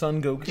Saiyan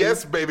Son Goku.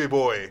 Yes, baby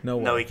boy. No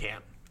way. No, he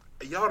can't.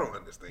 Y'all don't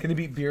understand. Can he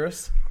beat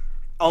Beerus?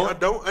 Y'all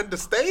don't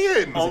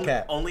understand. a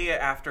cat. Only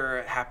after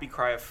a happy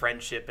cry of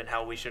friendship and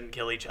how we shouldn't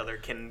kill each other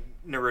can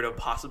Naruto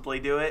possibly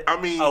do it. I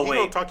mean, he's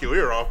gonna talk your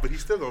ear off, but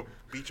he's still gonna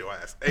beat your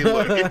ass. Hey,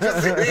 look,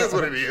 it is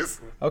what it is.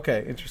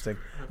 Okay, interesting.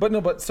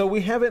 But so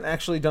we haven't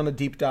actually done a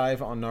deep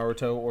dive on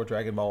Naruto or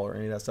Dragon Ball or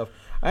any of that stuff.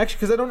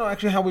 Because I don't know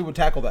actually how we would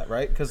tackle that,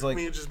 right? Because like,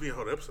 it'd just be a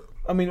whole episode.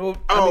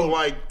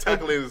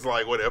 Tackle it is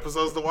like what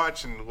episodes to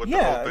watch and what the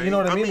whole thing. You know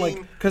what I mean?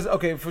 Like, because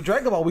for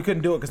Dragon Ball we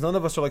couldn't do it because none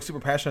of us are like super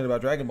passionate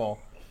about Dragon Ball.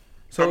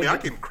 So I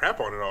can crap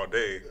on it all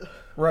day.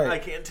 Right. I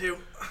can too.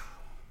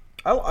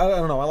 I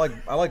don't know. I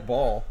like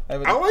Ball. I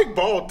like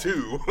Ball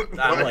too.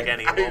 I don't like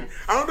any of them.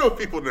 I don't know if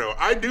people know.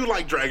 I do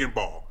like Dragon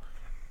Ball.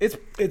 It's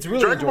really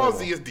Dragon enjoyable. Ball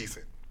Z is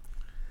decent.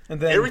 And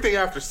then everything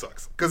after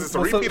sucks because it's a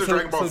repeat of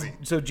Dragon Ball Z.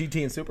 So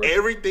GT and Super.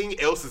 Everything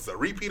else is a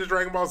repeat of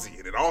Dragon Ball Z,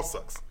 and it all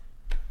sucks.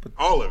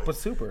 All of it. But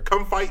Super.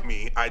 Come fight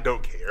me. I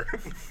don't care.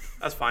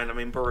 That's fine. I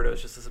mean,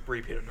 Boruto's just a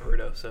repeat of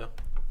Naruto, so.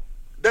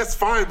 That's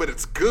fine, but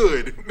it's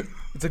good.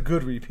 It's a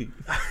good repeat.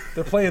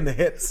 They're playing the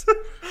hits.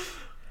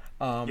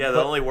 They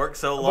only work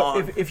so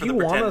long. If for you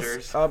the want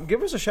pretenders. us,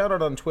 give us a shout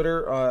out on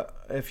Twitter.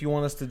 If you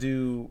want us to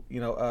do,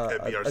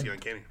 At BRC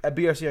Uncanny. At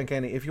BRC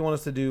Uncanny, if you want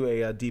us to do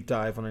a deep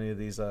dive on any of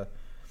these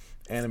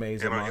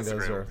animes or on mangas,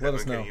 Instagram, or let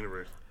us know.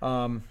 Universe.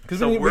 Because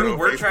So we're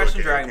Facebook trashing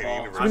at Dragon Uncanny Ball.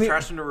 Universe. I'm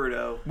trashing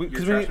Naruto. You're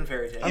trashing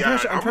Fairy Tail. I'm Yeah,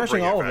 trashing I'm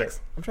bringing all of facts.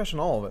 it. I'm trashing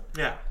all of it.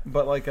 Yeah.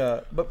 But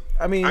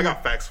I mean, I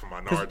got facts for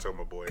my Naruto,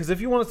 my boy. because if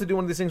you want us to do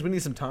one of these things, we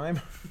need some time.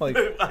 Like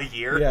A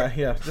year.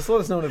 yeah. Just let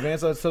us know in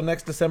advance. So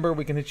next December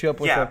we can hit you up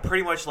with. Yeah,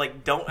 pretty much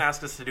like don't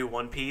ask us to do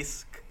One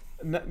Piece.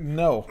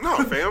 No. No,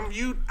 fam,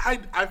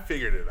 I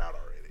figured it out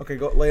already. Okay,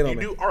 go lay it on You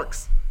me. do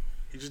arcs.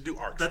 You just do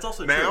arcs. That's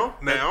also now,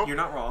 true. Now, You're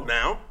not wrong.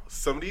 Now,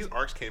 some of these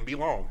arcs can be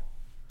long.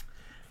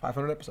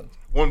 500 episodes.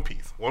 One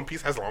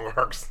Piece has longer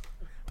arcs,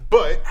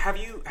 but Have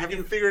you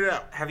figured it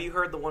out? Have you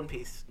heard the One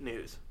Piece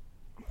news?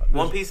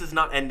 One Piece is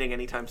not ending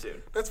anytime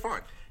soon. That's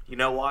fine. You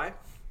know why?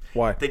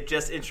 Why? They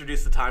just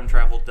introduced the time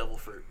travel devil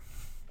fruit.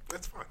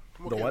 That's fine.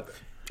 I'm The okay what? with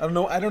that.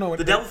 I don't know.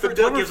 The devil The fruit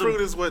devil gives fruit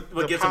them, is what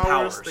the gives powers. them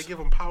powers. They give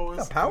them powers.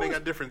 Yeah, powers? And they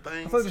got different I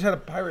things. thought they just had a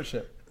pirate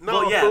ship. No,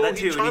 Well, yeah, fool, that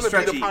too. He's trying He's to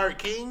stretchy. be the pirate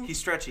king. He's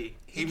stretchy.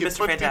 He He's can Mr.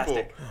 punch people.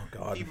 Fantastic. Oh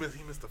God, He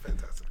missed the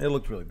Fantastic. it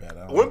looked really bad.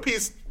 One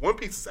Piece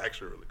is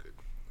actually really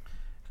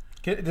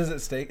good. Does it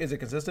stay? Is it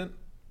consistent?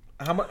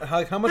 How much?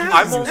 How much?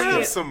 I'm It only has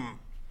at- some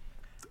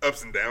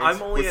ups and downs.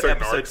 I'm only with at certain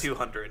episode arcs.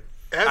 200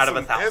 It has out some,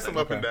 of 1,000. It has some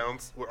up and Okay.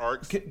 downs with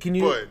arcs. Can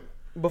you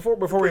before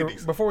pretty we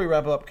decent. before we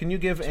wrap up? Can you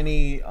give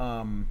any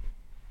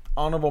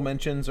honorable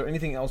mentions or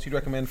anything else you'd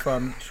recommend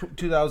from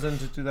 2000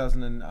 to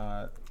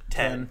 2010?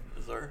 10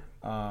 is there.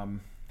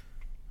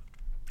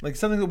 Like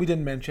something that we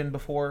didn't mention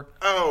before.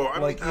 Oh, I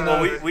Like, mean, you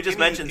know, we just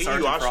mentioned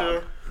Sergeant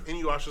Frog.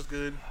 Inuyasha's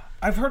good.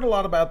 I've heard a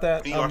lot about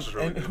that. Inuyasha's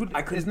really and good.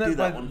 I couldn't isn't do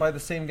that that one. by the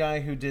same guy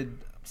who did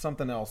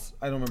something else?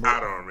 I don't remember. I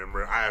don't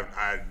remember.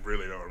 I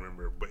really don't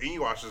remember. But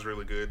Inuyasha's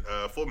really good.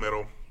 Full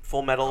Metal.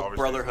 Full Metal Obviously, is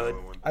Brotherhood.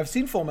 another one. I've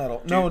seen Full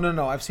Metal.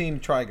 No. I've seen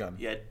Trigun.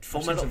 Yeah,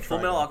 Full seen Metal some Full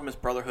Metal Trigun.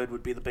 Alchemist Brotherhood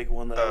would be the big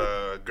one that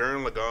I would.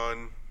 Gurren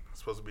Lagann is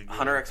supposed to be good.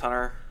 Hunter x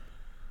Hunter.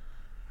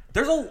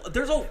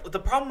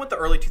 The problem with the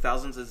early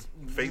 2000s is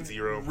Fate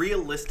Zero.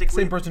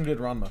 realistically Same person who did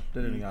Ranma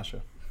did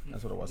Inuyasha.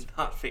 That's what it was.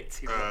 not Fate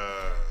Zero.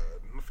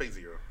 Fate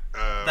Zero.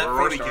 That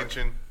Rurouni first arc.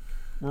 Kenshin.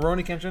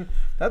 Rurouni Kenshin.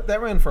 That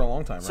ran for a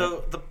long time, right?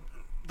 So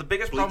the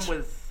biggest Bleach. problem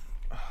with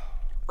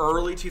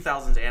early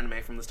 2000s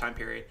anime from this time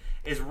period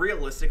is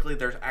realistically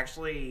there's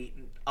actually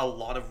a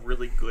lot of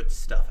really good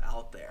stuff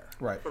out there.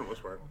 right. For the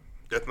most part.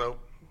 Death Note.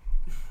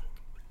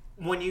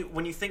 When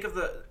you think of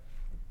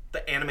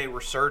the anime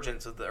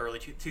resurgence of the early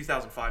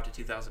 2005 to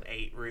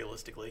 2008,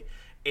 realistically,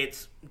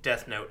 it's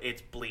Death Note,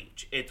 it's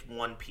Bleach, it's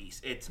One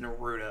Piece, it's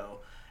Naruto,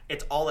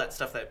 it's all that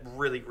stuff that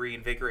really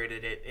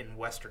reinvigorated it in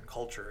Western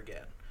culture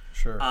again.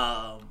 Sure.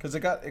 Because it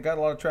got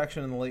a lot of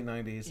traction in the late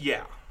 90s.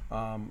 Yeah.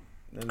 And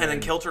And then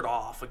kiltered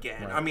off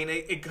again. Right. I mean,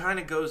 it kind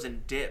of goes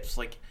in dips.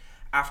 Like,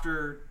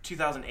 after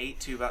 2008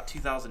 to about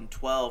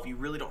 2012, you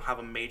really don't have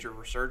a major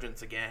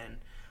resurgence again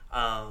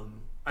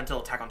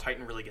until Attack on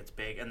Titan really gets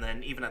big. And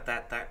then even at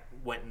that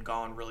went and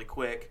gone really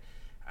quick.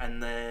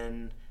 And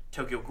then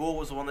Tokyo Ghoul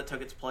was the one that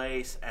took its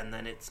place. And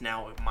then it's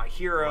now My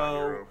Hero. My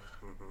Hero.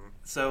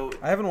 So,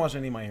 I haven't watched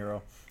any of My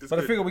Hero, but I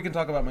good. figure we can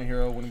talk about My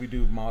Hero when we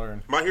do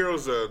modern. My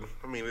Hero's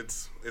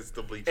it's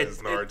the Bleaches,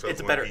 Naruto's, it's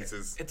a One better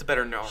Pieces. it's a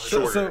better Naruto.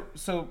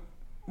 Shorter.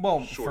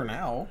 Well, Shorter. for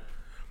now.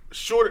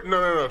 Shorter,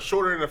 no.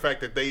 Shorter in the fact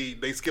that they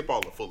skip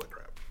all the filler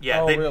crap.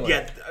 Yeah, Oh, really?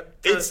 yeah.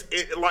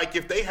 Like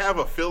if they have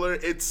a filler,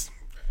 it's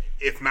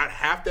if not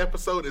half the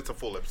episode, it's a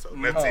full episode.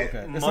 And that's Oh, it. okay.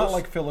 It's Most- not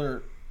like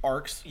filler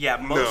arcs. Yeah,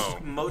 No.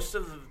 most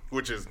of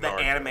Which is the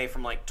Naruto. anime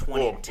from like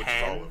Well, which is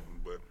 2010, all of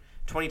them, but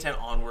 2010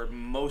 onward,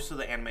 most of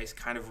the animes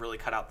kind of really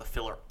cut out the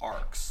filler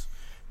arcs.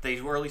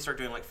 They really start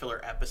doing like filler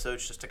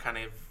episodes just to kind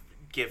of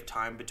give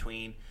time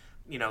between,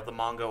 the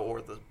manga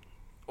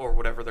or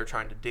whatever they're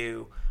trying to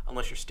do.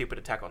 Unless you're stupid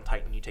Attack on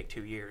Titan, you take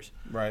 2 years.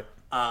 Right.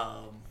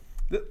 Um,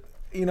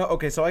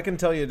 Okay, so I can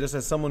tell you, just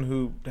as someone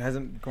who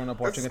hasn't grown up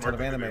watching a That's ton of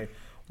smart thing to anime,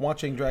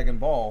 watching Dragon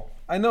Ball.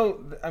 I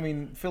know. I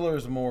mean, filler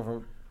is more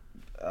of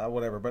a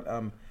whatever, but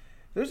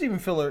there's even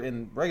filler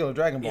in regular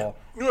Dragon Ball.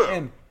 Yeah.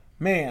 And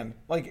man,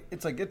 like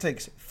it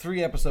takes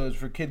 3 episodes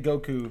for Kid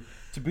Goku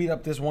to beat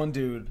up this one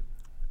dude.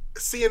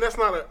 See, and that's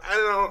not a. I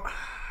don't know.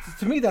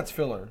 To me, that's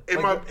filler.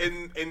 But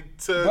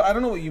I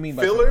don't know what you mean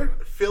by filler.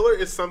 Filler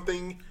is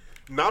something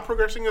not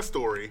progressing a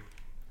story,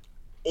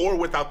 or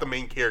without the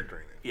main character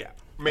in it. Yeah.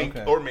 Main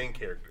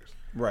characters.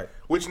 Right.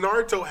 Which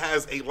Naruto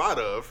has a lot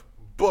of,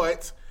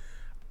 but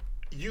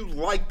you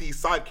like these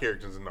side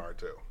characters in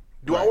Naruto.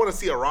 Do I want to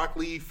see a Rock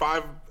Lee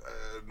 15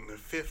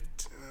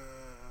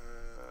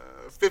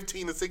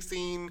 to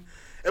 16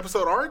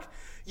 episode arc?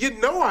 You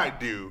know I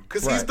do,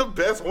 because he's the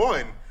best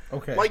one.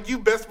 Okay. Like, you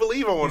best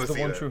believe I want to see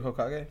the one that. true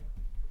Hokage?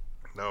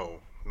 No,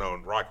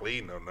 Rock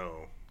Lee, no.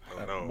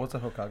 What's a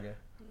Hokage?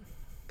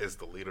 Is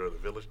the leader of the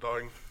village,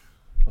 dog.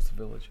 What's the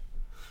village?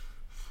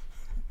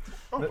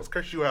 Oh, let's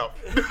curse you out.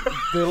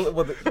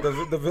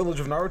 The village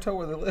of Naruto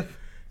where they live?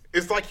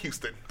 It's like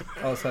Houston.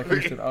 Oh, it's like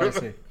Houston. Oh,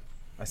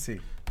 I see.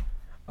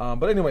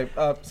 But anyway,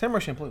 Samurai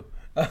Champloo.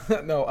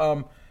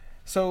 No.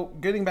 So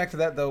getting back to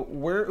that though,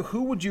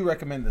 who would you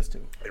recommend this to?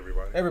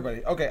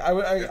 Everybody. Okay, I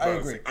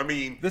agree. I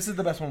mean, this is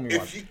the best one we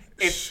watched.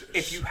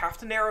 If you have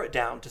to narrow it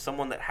down to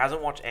someone that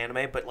hasn't watched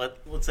anime, but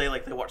let's say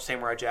like they watch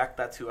Samurai Jack,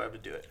 that's who I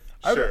would do it.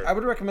 I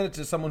would recommend it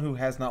to someone who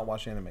has not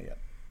watched anime yet.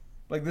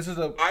 Like this is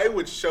I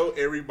would show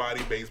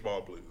everybody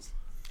Baseball Blues.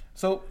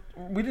 So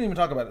we didn't even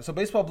talk about it. So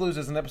Baseball Blues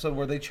is an episode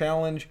where they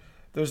challenge.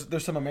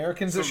 There's some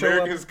Americans that show up.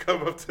 Americans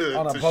come up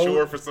to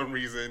shore for some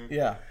reason.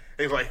 Yeah. And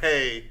it's like,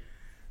 hey,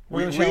 we're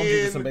we gonna challenge you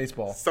to win. some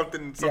baseball.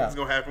 Something's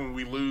gonna happen. When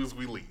we lose,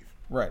 we leave.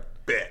 Right.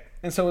 Bet.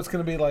 And so it's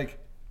gonna be like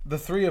the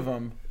 3 of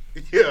them.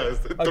 Yeah,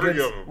 it's the 3 of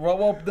them.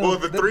 Well,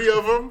 the 3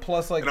 of them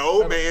plus like an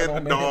old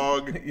man, the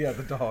dog. Yeah,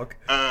 the dog.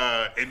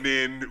 And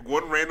then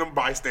one random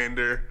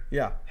bystander.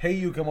 Yeah. Hey,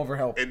 you come over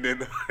help. And then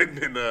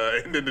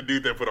the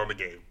dude that put on the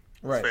game.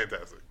 Right. It's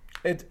fantastic.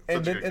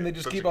 And they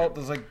just keep out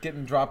just like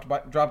getting dropped.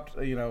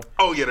 You know.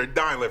 Oh yeah, they're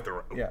dying left and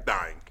right. Yeah.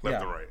 Dying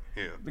left and right.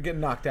 Yeah. They're getting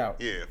knocked out.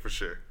 Yeah, for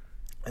sure.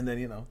 And then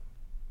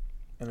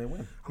and they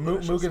win.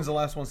 Mugen's the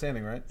last one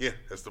standing, right? Yeah,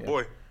 that's the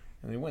boy.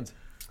 And he wins.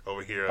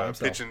 Over here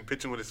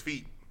pitching with his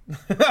feet.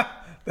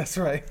 That's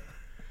right.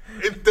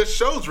 The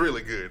show's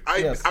really good.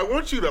 Yes. I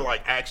want you to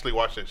like actually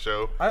watch that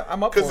show.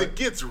 I'm up for it. Because it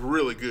gets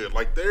really good.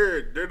 Like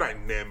they're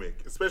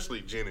dynamic,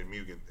 especially Jin and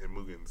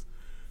Mugen's.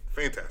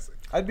 Fantastic.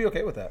 I'd be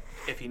okay with that.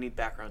 If you need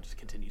background, just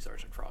continue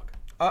Sergeant Frog.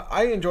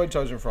 I enjoyed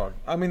Sergeant Frog.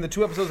 I mean, the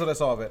 2 episodes that I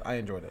saw of it, I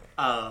enjoyed it.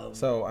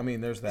 So I mean,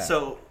 there's that.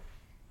 So,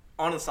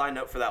 on a side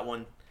note for that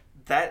one,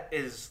 that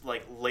is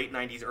like late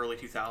 90s, early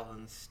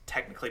 2000s,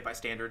 technically by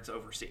standards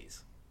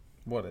overseas.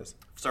 What is?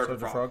 Sergeant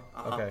Frog.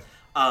 Okay.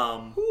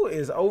 Who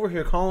is over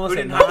here calling us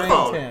at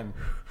 9:10?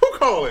 Who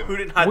calling? Who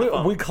didn't hide the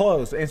phone? We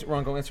closed.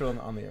 Ron, answer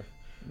on the air.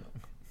 No,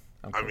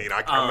 I'm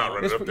not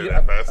running up there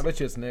that fast. I bet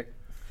you it's Nick.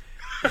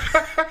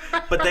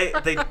 But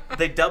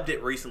they dubbed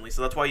it recently,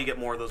 so that's why you get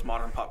more of those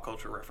modern pop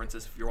culture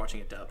references if you're watching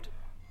it dubbed.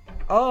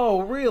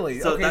 Oh, really?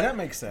 So okay, that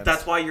makes sense.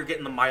 That's why you're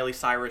getting the Miley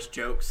Cyrus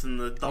jokes and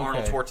the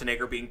Arnold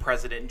Schwarzenegger being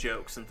president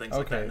jokes and things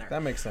like that in there.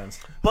 That makes sense.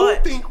 But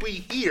who think we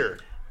hear?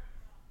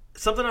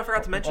 Something I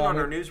forgot to mention on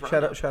our news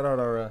roundup. Shout out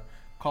our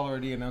caller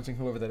ID announcing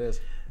whoever that is.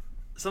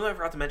 Something I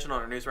forgot to mention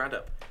on our news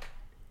roundup.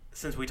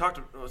 Since we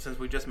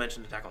just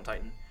mentioned Attack on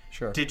Titan.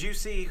 Sure. Did you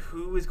see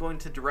who is going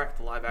to direct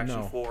the live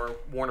action for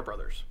Warner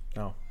Brothers?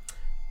 No.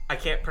 I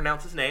can't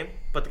pronounce his name,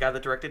 but the guy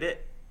that directed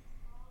it.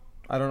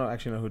 I don't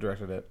actually know who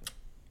directed it.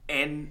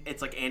 And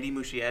it's like Andy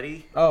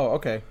Muschietti. Oh,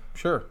 okay.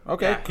 Sure.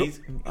 Okay. Yeah, cool.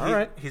 All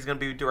right. He's going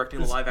to be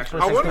directing the live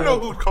action. I want to know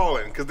who's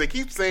calling because they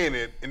keep saying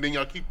it and then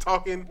y'all keep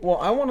talking. Well,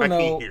 I want to know.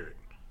 I can't hear it.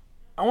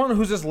 I want to know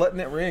who's just letting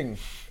it ring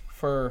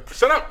for.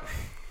 Shut up.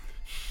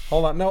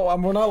 Hold on. No,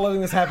 we're not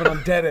letting this happen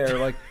on dead air.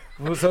 Like,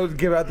 so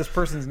give out this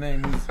person's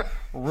name who's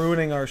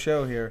ruining our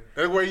show here.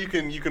 That's where you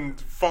can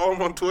follow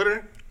him on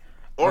Twitter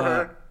or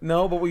her.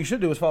 No, but what you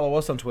should do is follow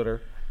us on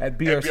Twitter at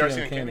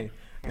BRC Uncanny.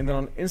 And then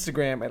on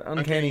Instagram at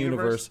Uncanny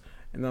Universe.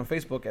 And then on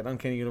Facebook at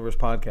Uncanny Universe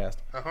Podcast.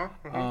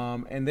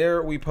 And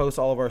there we post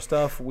all of our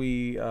stuff.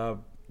 We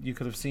you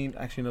could have seen.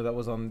 Actually, no, that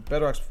was on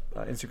Bedrock's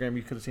Instagram.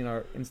 You could have seen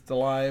our Insta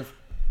Live.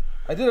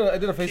 I did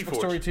a Facebook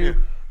story too,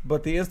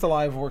 but the Insta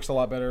Live works a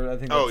lot better. I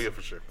think. Oh yeah,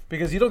 for sure.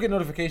 Because you don't get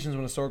notifications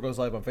when a store goes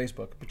live on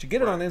Facebook, but you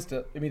get it on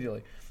Insta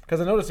immediately. Because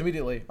I noticed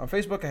immediately on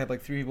Facebook, I had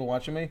like 3 people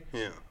watching me.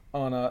 Yeah.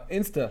 On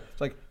Insta, it's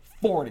like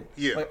 40.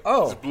 Yeah. Like,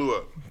 oh, just blew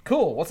up.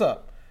 Cool. What's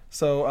up?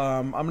 So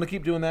I'm gonna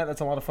keep doing that.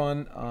 That's a lot of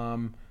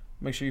fun.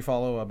 Make sure you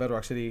follow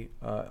Bedrock City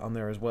on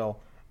there as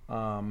well.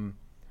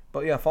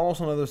 But yeah, follow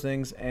us on all those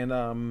things, and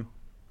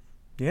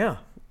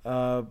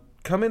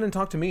come in and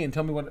talk to me and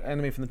tell me what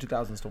anime from the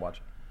 2000s to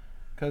watch.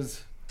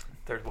 Because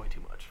there's way too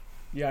much.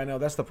 Yeah, I know,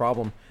 that's the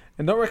problem.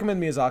 And don't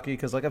recommend Miyazaki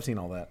because like I've seen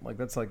all that. Like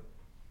that's like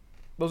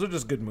those are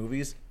just good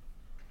movies.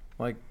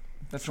 Like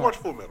that's watch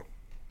Full Metal.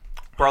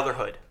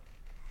 Brotherhood.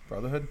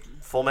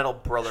 Full Metal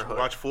Brotherhood.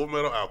 Watch Full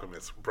Metal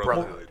Alchemist.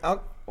 Brotherhood.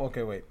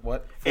 Okay, wait,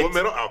 what? Full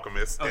Metal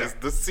Alchemist is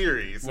the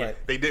series. Right.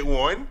 They did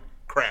one,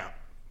 crap.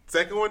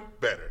 Second one,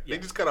 better. They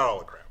just cut out all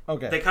the crap.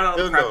 Okay. They cut out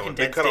the No, crap, they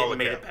condensed cut it, all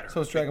and the made crap. it better. So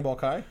it's Dragon Ball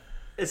Kai?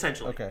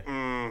 Essentially.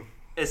 Okay.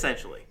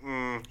 Essentially.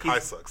 Kai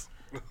sucks.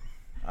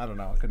 I don't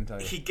know. I couldn't tell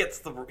you. He gets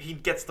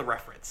the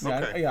reference. Yeah,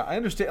 Okay. I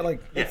understand.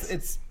 Like, Yes.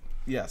 it's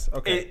yes.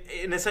 Okay.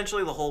 And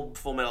essentially, the whole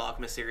Full Metal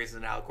Alchemist series is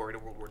an allegory to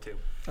World War II.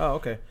 Oh,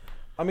 okay.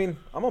 I mean,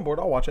 I'm on board.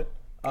 I'll watch it.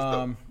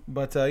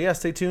 But yeah,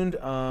 stay tuned.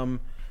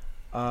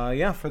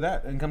 Yeah, for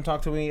that, and come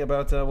talk to me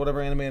about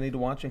whatever anime I need to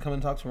watch, and come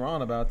and talk to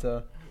Ron about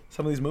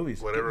some of these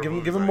movies. Whatever Give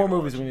movies him I more need to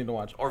movies watch. we need to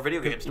watch. Or video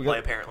games to play,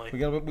 apparently. We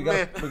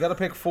got to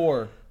pick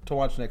 4 to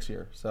watch next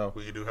year. So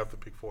We do have to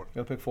pick 4. we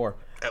got to pick 4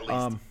 At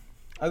least.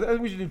 I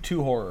think we should do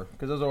 2 horror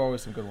because those are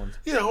always some good ones.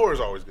 Yeah, horror's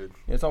always good.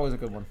 Yeah, it's always a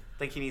good one. I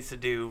think he needs to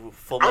do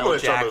Full I'm gonna Metal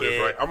let y'all know this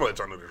Jacket, right. I'm gonna let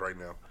y'all know this right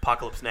now.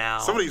 Apocalypse Now.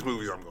 Some of these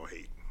movies I'm gonna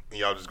hate, and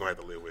y'all just gonna have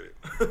to live with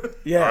it.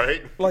 Yeah, All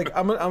right? like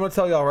I'm gonna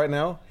tell y'all right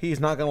now, he's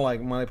not gonna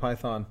like Monty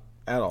Python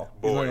at all.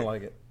 He's not Boy. gonna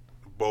like it.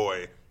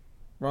 Boy,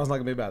 Ron's not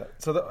gonna be about it.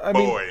 So I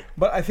mean, Boy.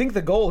 but I think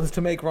the goal is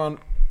to make Ron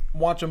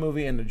watch a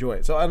movie and enjoy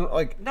it. So I don't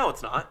like. No,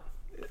 it's not.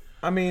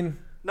 I mean,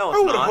 No, I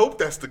it's would not. hope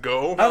that's the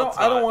goal. I don't. it's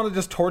I don't not. want to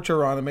just torture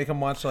Ron and make him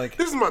watch like.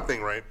 This is my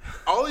thing, right?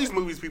 All these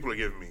movies people are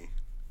giving me,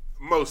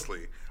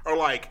 mostly, are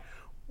like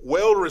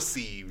well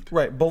received,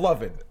 Right,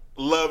 beloved.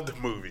 loved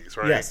movies,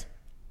 right? Yes.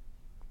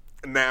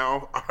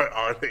 Now,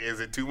 is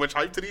it too much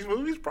hype to these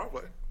movies?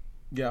 Probably.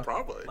 Yeah.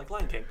 Probably. Like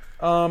Lion King.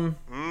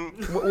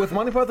 With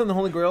Monty Python and the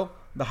Holy Grail,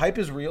 the hype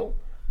is real,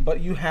 but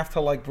you have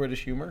to like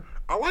British humor.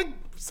 I like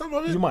some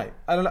of it, You might.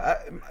 I don't know.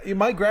 It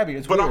might grab you.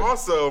 It's but weird. I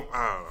also,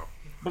 I don't know.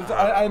 But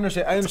I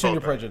understand. I understand whole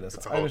your thing. prejudice.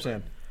 It's a I whole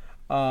understand.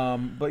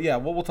 But yeah,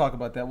 we'll talk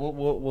about that.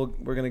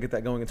 We're gonna get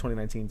that going in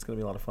 2019. It's gonna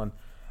be a lot of fun.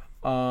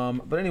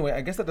 But anyway,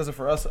 I guess that does it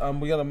for us.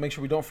 We gotta make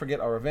sure we don't forget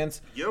our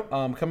events. Yep.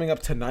 Coming up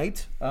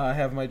tonight, I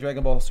have my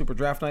Dragon Ball Super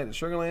Draft Night at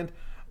Sugarland.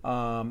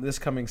 This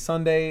coming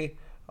Sunday,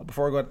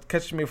 before I go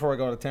catch me before I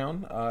go out of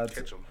town. It's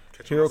Catch 'em.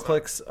 Catch 'em Hero outside.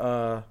 Clicks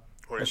at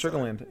inside.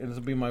 Sugarland. This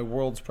will be my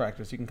Worlds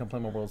practice. You can come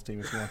play my Worlds team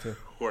if you want to.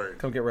 Word.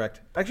 Come get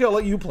wrecked. Actually, I'll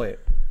let you play it.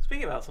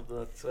 Speaking about something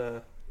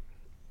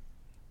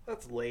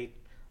that's late,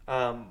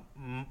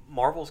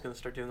 Marvel's going to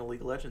start doing a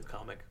League of Legends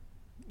comic.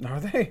 Are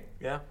they?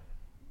 Yeah.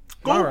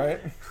 All right.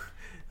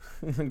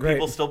 Great.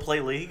 People still play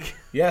League.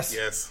 Yes.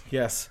 Yes.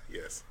 Yes.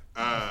 Yes.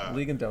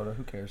 League and Dota.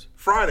 Who cares?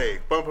 Friday.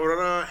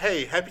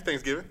 Hey, happy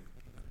Thanksgiving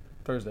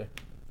Thursday.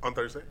 on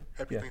Thursday.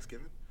 Happy Yeah.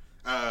 Thanksgiving.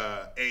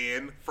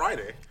 And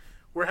Friday,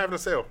 we're having a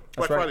sale.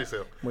 Black right. Friday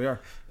sale. We are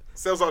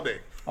Sales all day.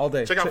 all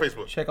day. Check out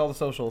Facebook. Check all the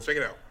socials. Check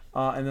it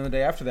out. And then the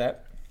day after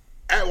that,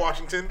 At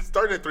Washington,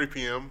 starting at 3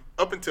 p.m.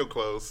 up until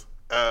close.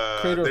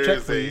 Creator of there Check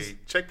is Please. a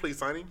Check Please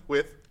signing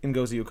with.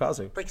 Ngozi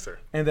Ukazu. Thank you, sir.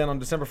 And then on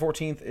December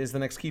 14th is the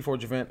next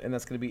Keyforge event, and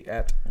that's going to be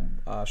at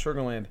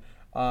Sugarland.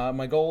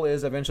 My goal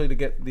is eventually to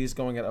get these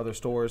going at other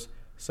stores.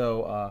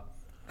 So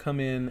come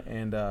in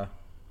and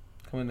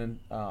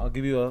I'll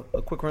give you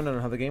a quick rundown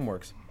on how the game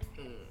works.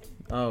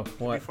 Oh,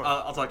 what?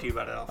 I'll talk to you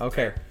about it.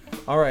 Okay.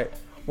 All right.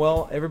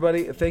 Well,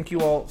 everybody, thank you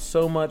all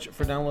so much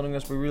for downloading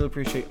us. We really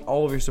appreciate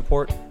all of your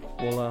support.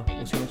 We'll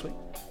see you next week.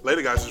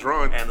 Later, guys. It's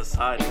Ron. And the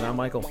side. And I'm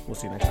Michael. We'll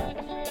see you next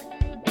time.